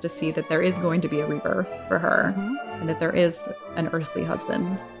starts to see that there is going to be a rebirth for her and that there is an earthly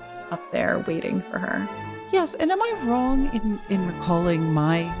husband up there waiting for her. Yes, and am I wrong in recalling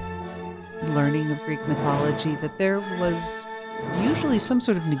my learning of Greek mythology that there was usually some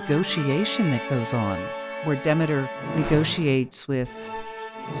sort of negotiation that goes on where Demeter negotiates with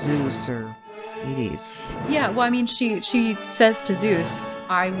Zeus or Hades? Yeah, well, I mean, she says to Zeus,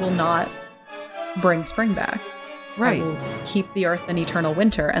 I will not bring spring back. Right. I will keep the earth in eternal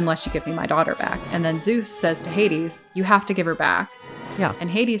winter unless you give me my daughter back. And then Zeus says to Hades, you have to give her back. Yeah. And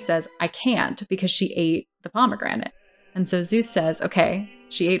Hades says, I can't because she ate the pomegranate. And so Zeus says, okay,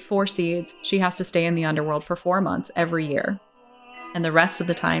 She ate 4 seeds. She has to stay in the underworld for 4 months every year. And the rest of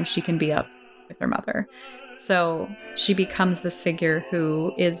the time, she can be up with her mother. So she becomes this figure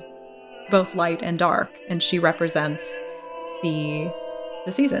who is both light and dark. And she represents the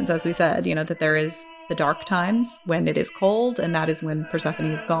seasons, as we said, that there is the dark times when it is cold, and that is when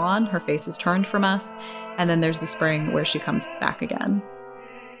Persephone is gone. Her face is turned from us. And then there's the spring where she comes back again.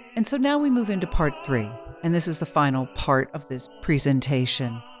 And so now we move into part 3, and this is the final part of this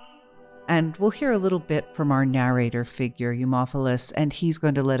presentation. And we'll hear a little bit from our narrator figure, Eumophilos, and he's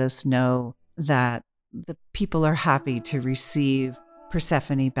going to let us know that the people are happy to receive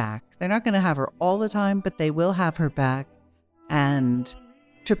Persephone back. They're not going to have her all the time, but they will have her back. And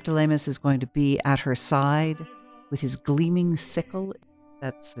Triptolemus is going to be at her side with his gleaming sickle.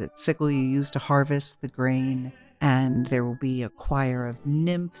 That's the sickle you use to harvest the grain. And there will be a choir of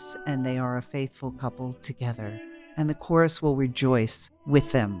nymphs, and they are a faithful couple together. And the chorus will rejoice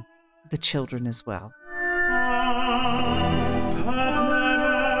with them, the children as well.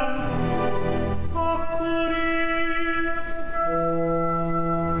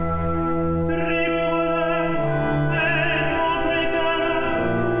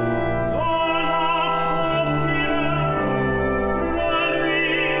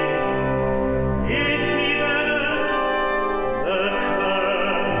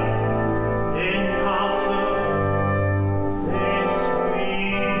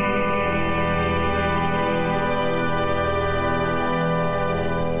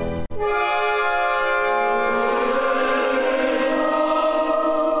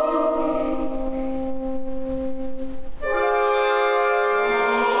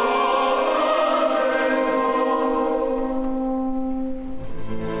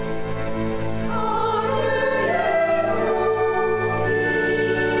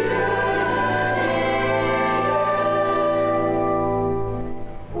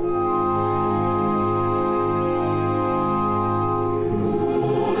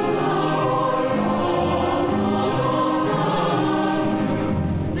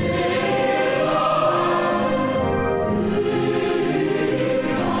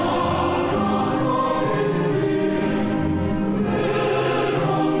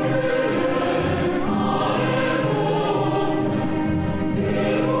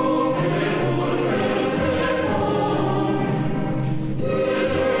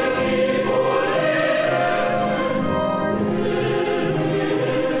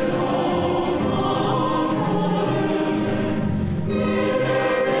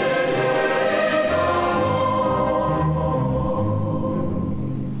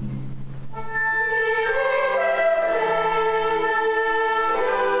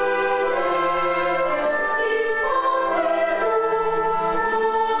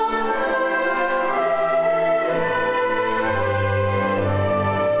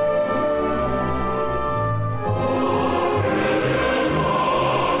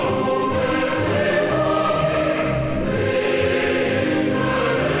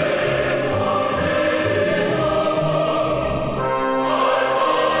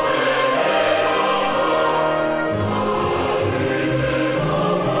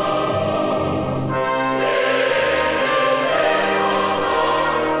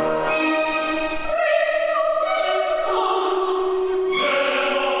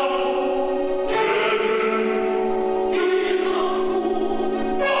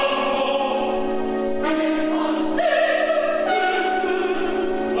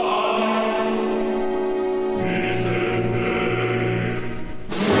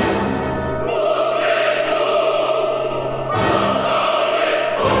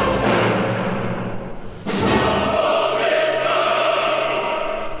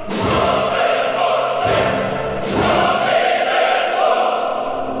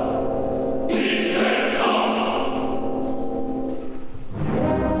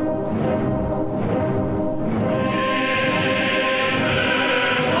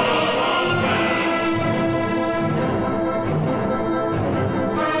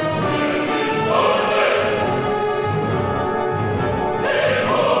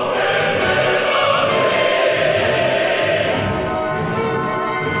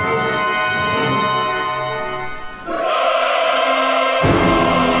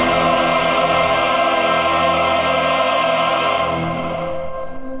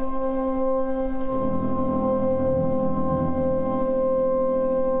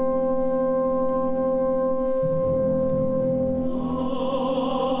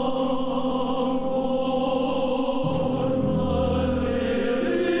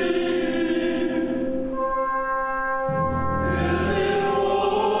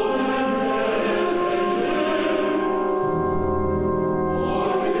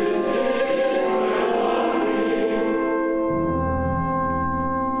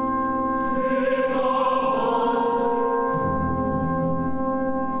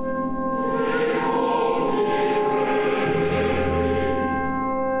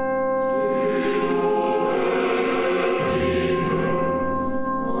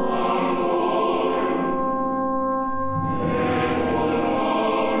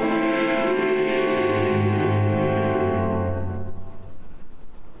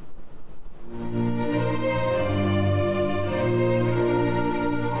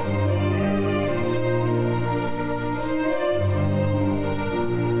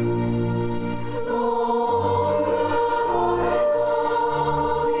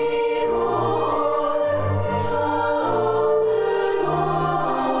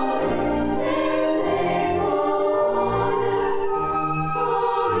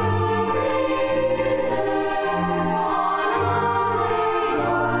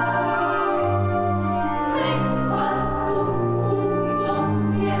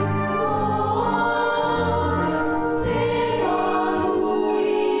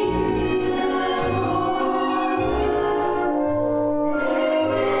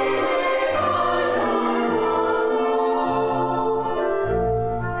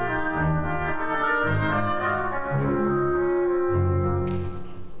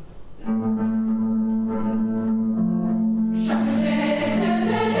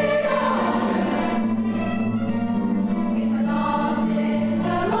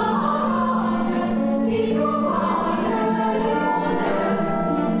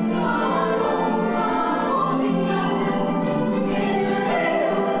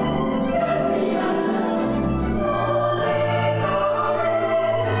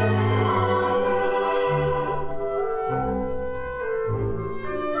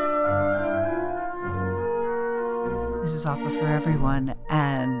 This is Opera for Everyone,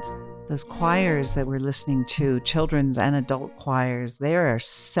 and those choirs that we're listening to, children's and adult choirs, they are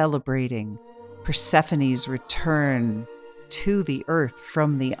celebrating Persephone's return to the earth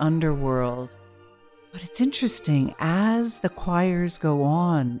from the underworld. But it's interesting, as the choirs go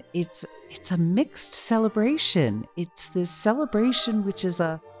on, it's a mixed celebration. It's this celebration which is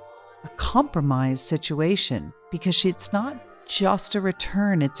a compromised situation, because it's not just a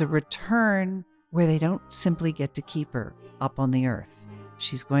return, it's a return where they don't simply get to keep her up on the earth.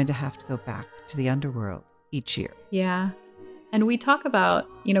 She's going to have to go back to the underworld each year. Yeah. And we talk about,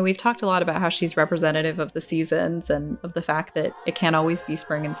 we've talked a lot about how she's representative of the seasons and of the fact that it can't always be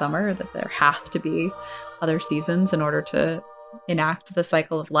spring and summer, that there have to be other seasons in order to enact the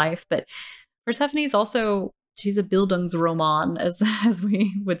cycle of life. But Persephone is also, she's a Bildungsroman, as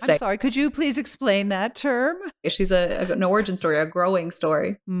we would say. I'm sorry, could you please explain that term? She's an origin story, a growing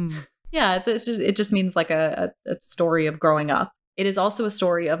story. Yeah, it just means like a story of growing up. It is also a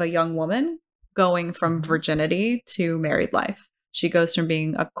story of a young woman going from virginity to married life. She goes from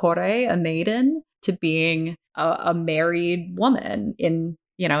being a kore, a maiden, to being a married woman in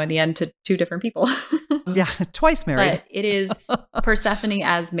the end to two different people. Yeah, twice married. But it is Persephone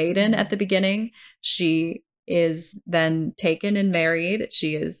as maiden at the beginning. She is then taken and married.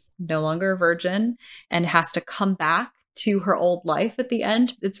 She is no longer a virgin and has to come back to her old life at the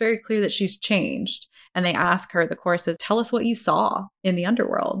end. It's very clear that she's changed. And they ask her, the chorus says, tell us what you saw in the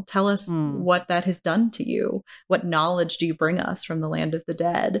underworld. Tell us what that has done to you. What knowledge do you bring us from the land of the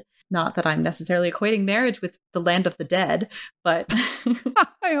dead? Not that I'm necessarily equating marriage with the land of the dead, but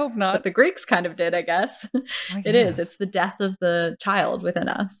I hope not. But the Greeks kind of did, I guess. It is. It's the death of the child within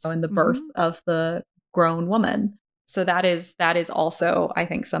us and the birth of the grown woman. So that is also, I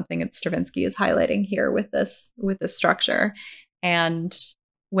think, something that Stravinsky is highlighting here with this structure. And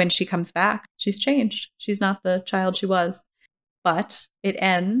when she comes back, she's changed. She's not the child she was. But it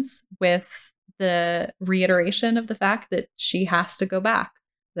ends with the reiteration of the fact that she has to go back,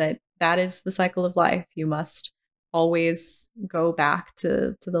 that is the cycle of life. You must always go back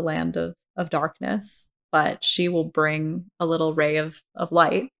to the land of darkness. But she will bring a little ray of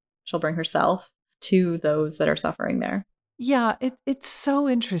light. She'll bring herself to those that are suffering there. Yeah, it's so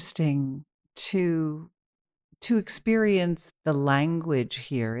interesting to experience the language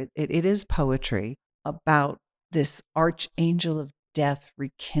here. It is poetry about this archangel of death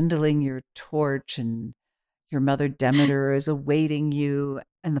rekindling your torch, and your mother Demeter is awaiting you,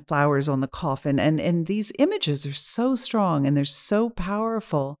 and the flowers on the coffin. And these images are so strong and they're so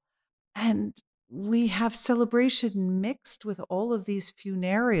powerful. And we have celebration mixed with all of these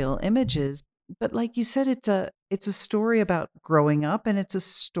funereal images. But like you said, it's a story about growing up, and it's a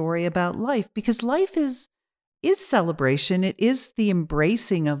story about life, because life is celebration. It is the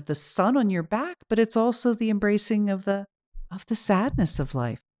embracing of the sun on your back, but it's also the embracing of the sadness of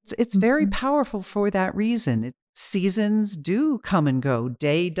life. It's very powerful for that reason. Seasons do come and go.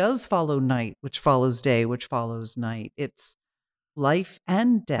 Day does follow night, which follows day, which follows night. It's life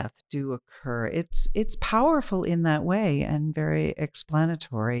and death do occur. It's powerful in that way and very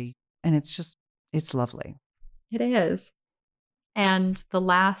explanatory. And it's lovely. It is. And the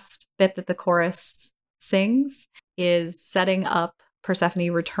last bit that the chorus sings is setting up Persephone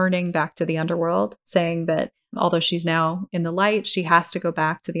returning back to the underworld, saying that although she's now in the light, she has to go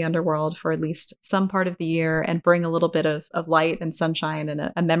back to the underworld for at least some part of the year and bring a little bit of light and sunshine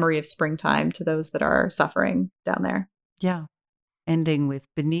and a memory of springtime to those that are suffering down there. Yeah. Ending with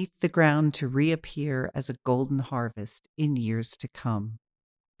beneath the ground to reappear as a golden harvest in years to come.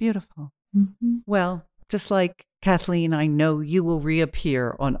 Beautiful. Mm-hmm. Well, just like Kathleen, I know you will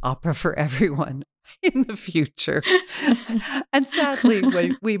reappear on Opera for Everyone in the future. And sadly,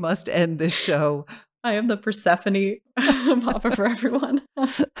 we must end this show. I am the Persephone of Opera for Everyone.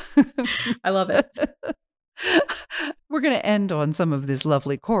 I love it. We're going to end on some of this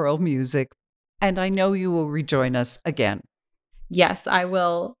lovely choral music, and I know you will rejoin us again. Yes, I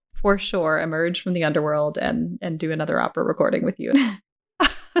will for sure emerge from the underworld and do another opera recording with you.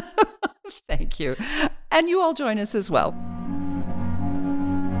 Thank you. And you all join us as well. Thank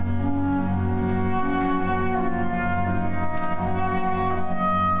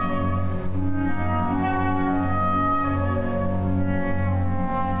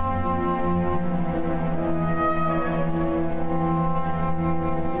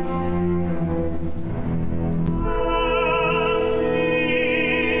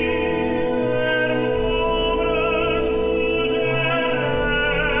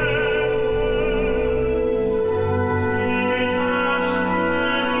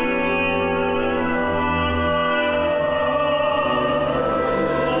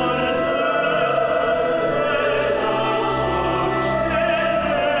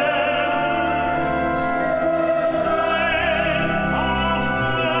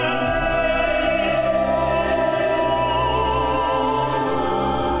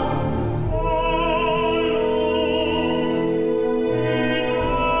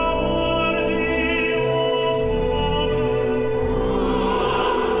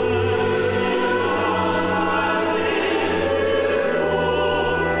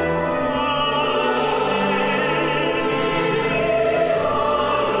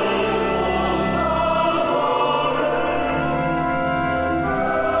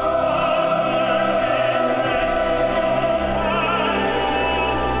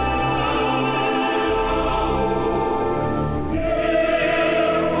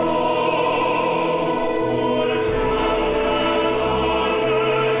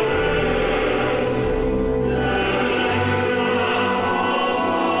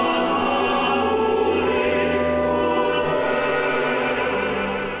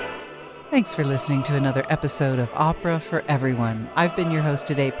Thanks for listening to another episode of Opera for Everyone. I've been your host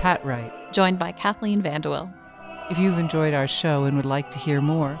today, Pat Wright. Joined by Kathleen Vanderwill. If you've enjoyed our show and would like to hear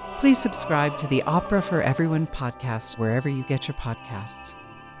more, please subscribe to the Opera for Everyone podcast wherever you get your podcasts.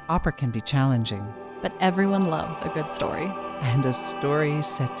 Opera can be challenging. But everyone loves a good story. And a story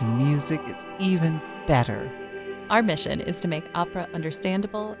set to music is even better. Our mission is to make opera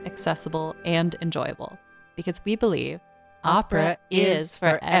understandable, accessible, and enjoyable, because we believe Opera is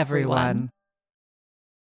for everyone.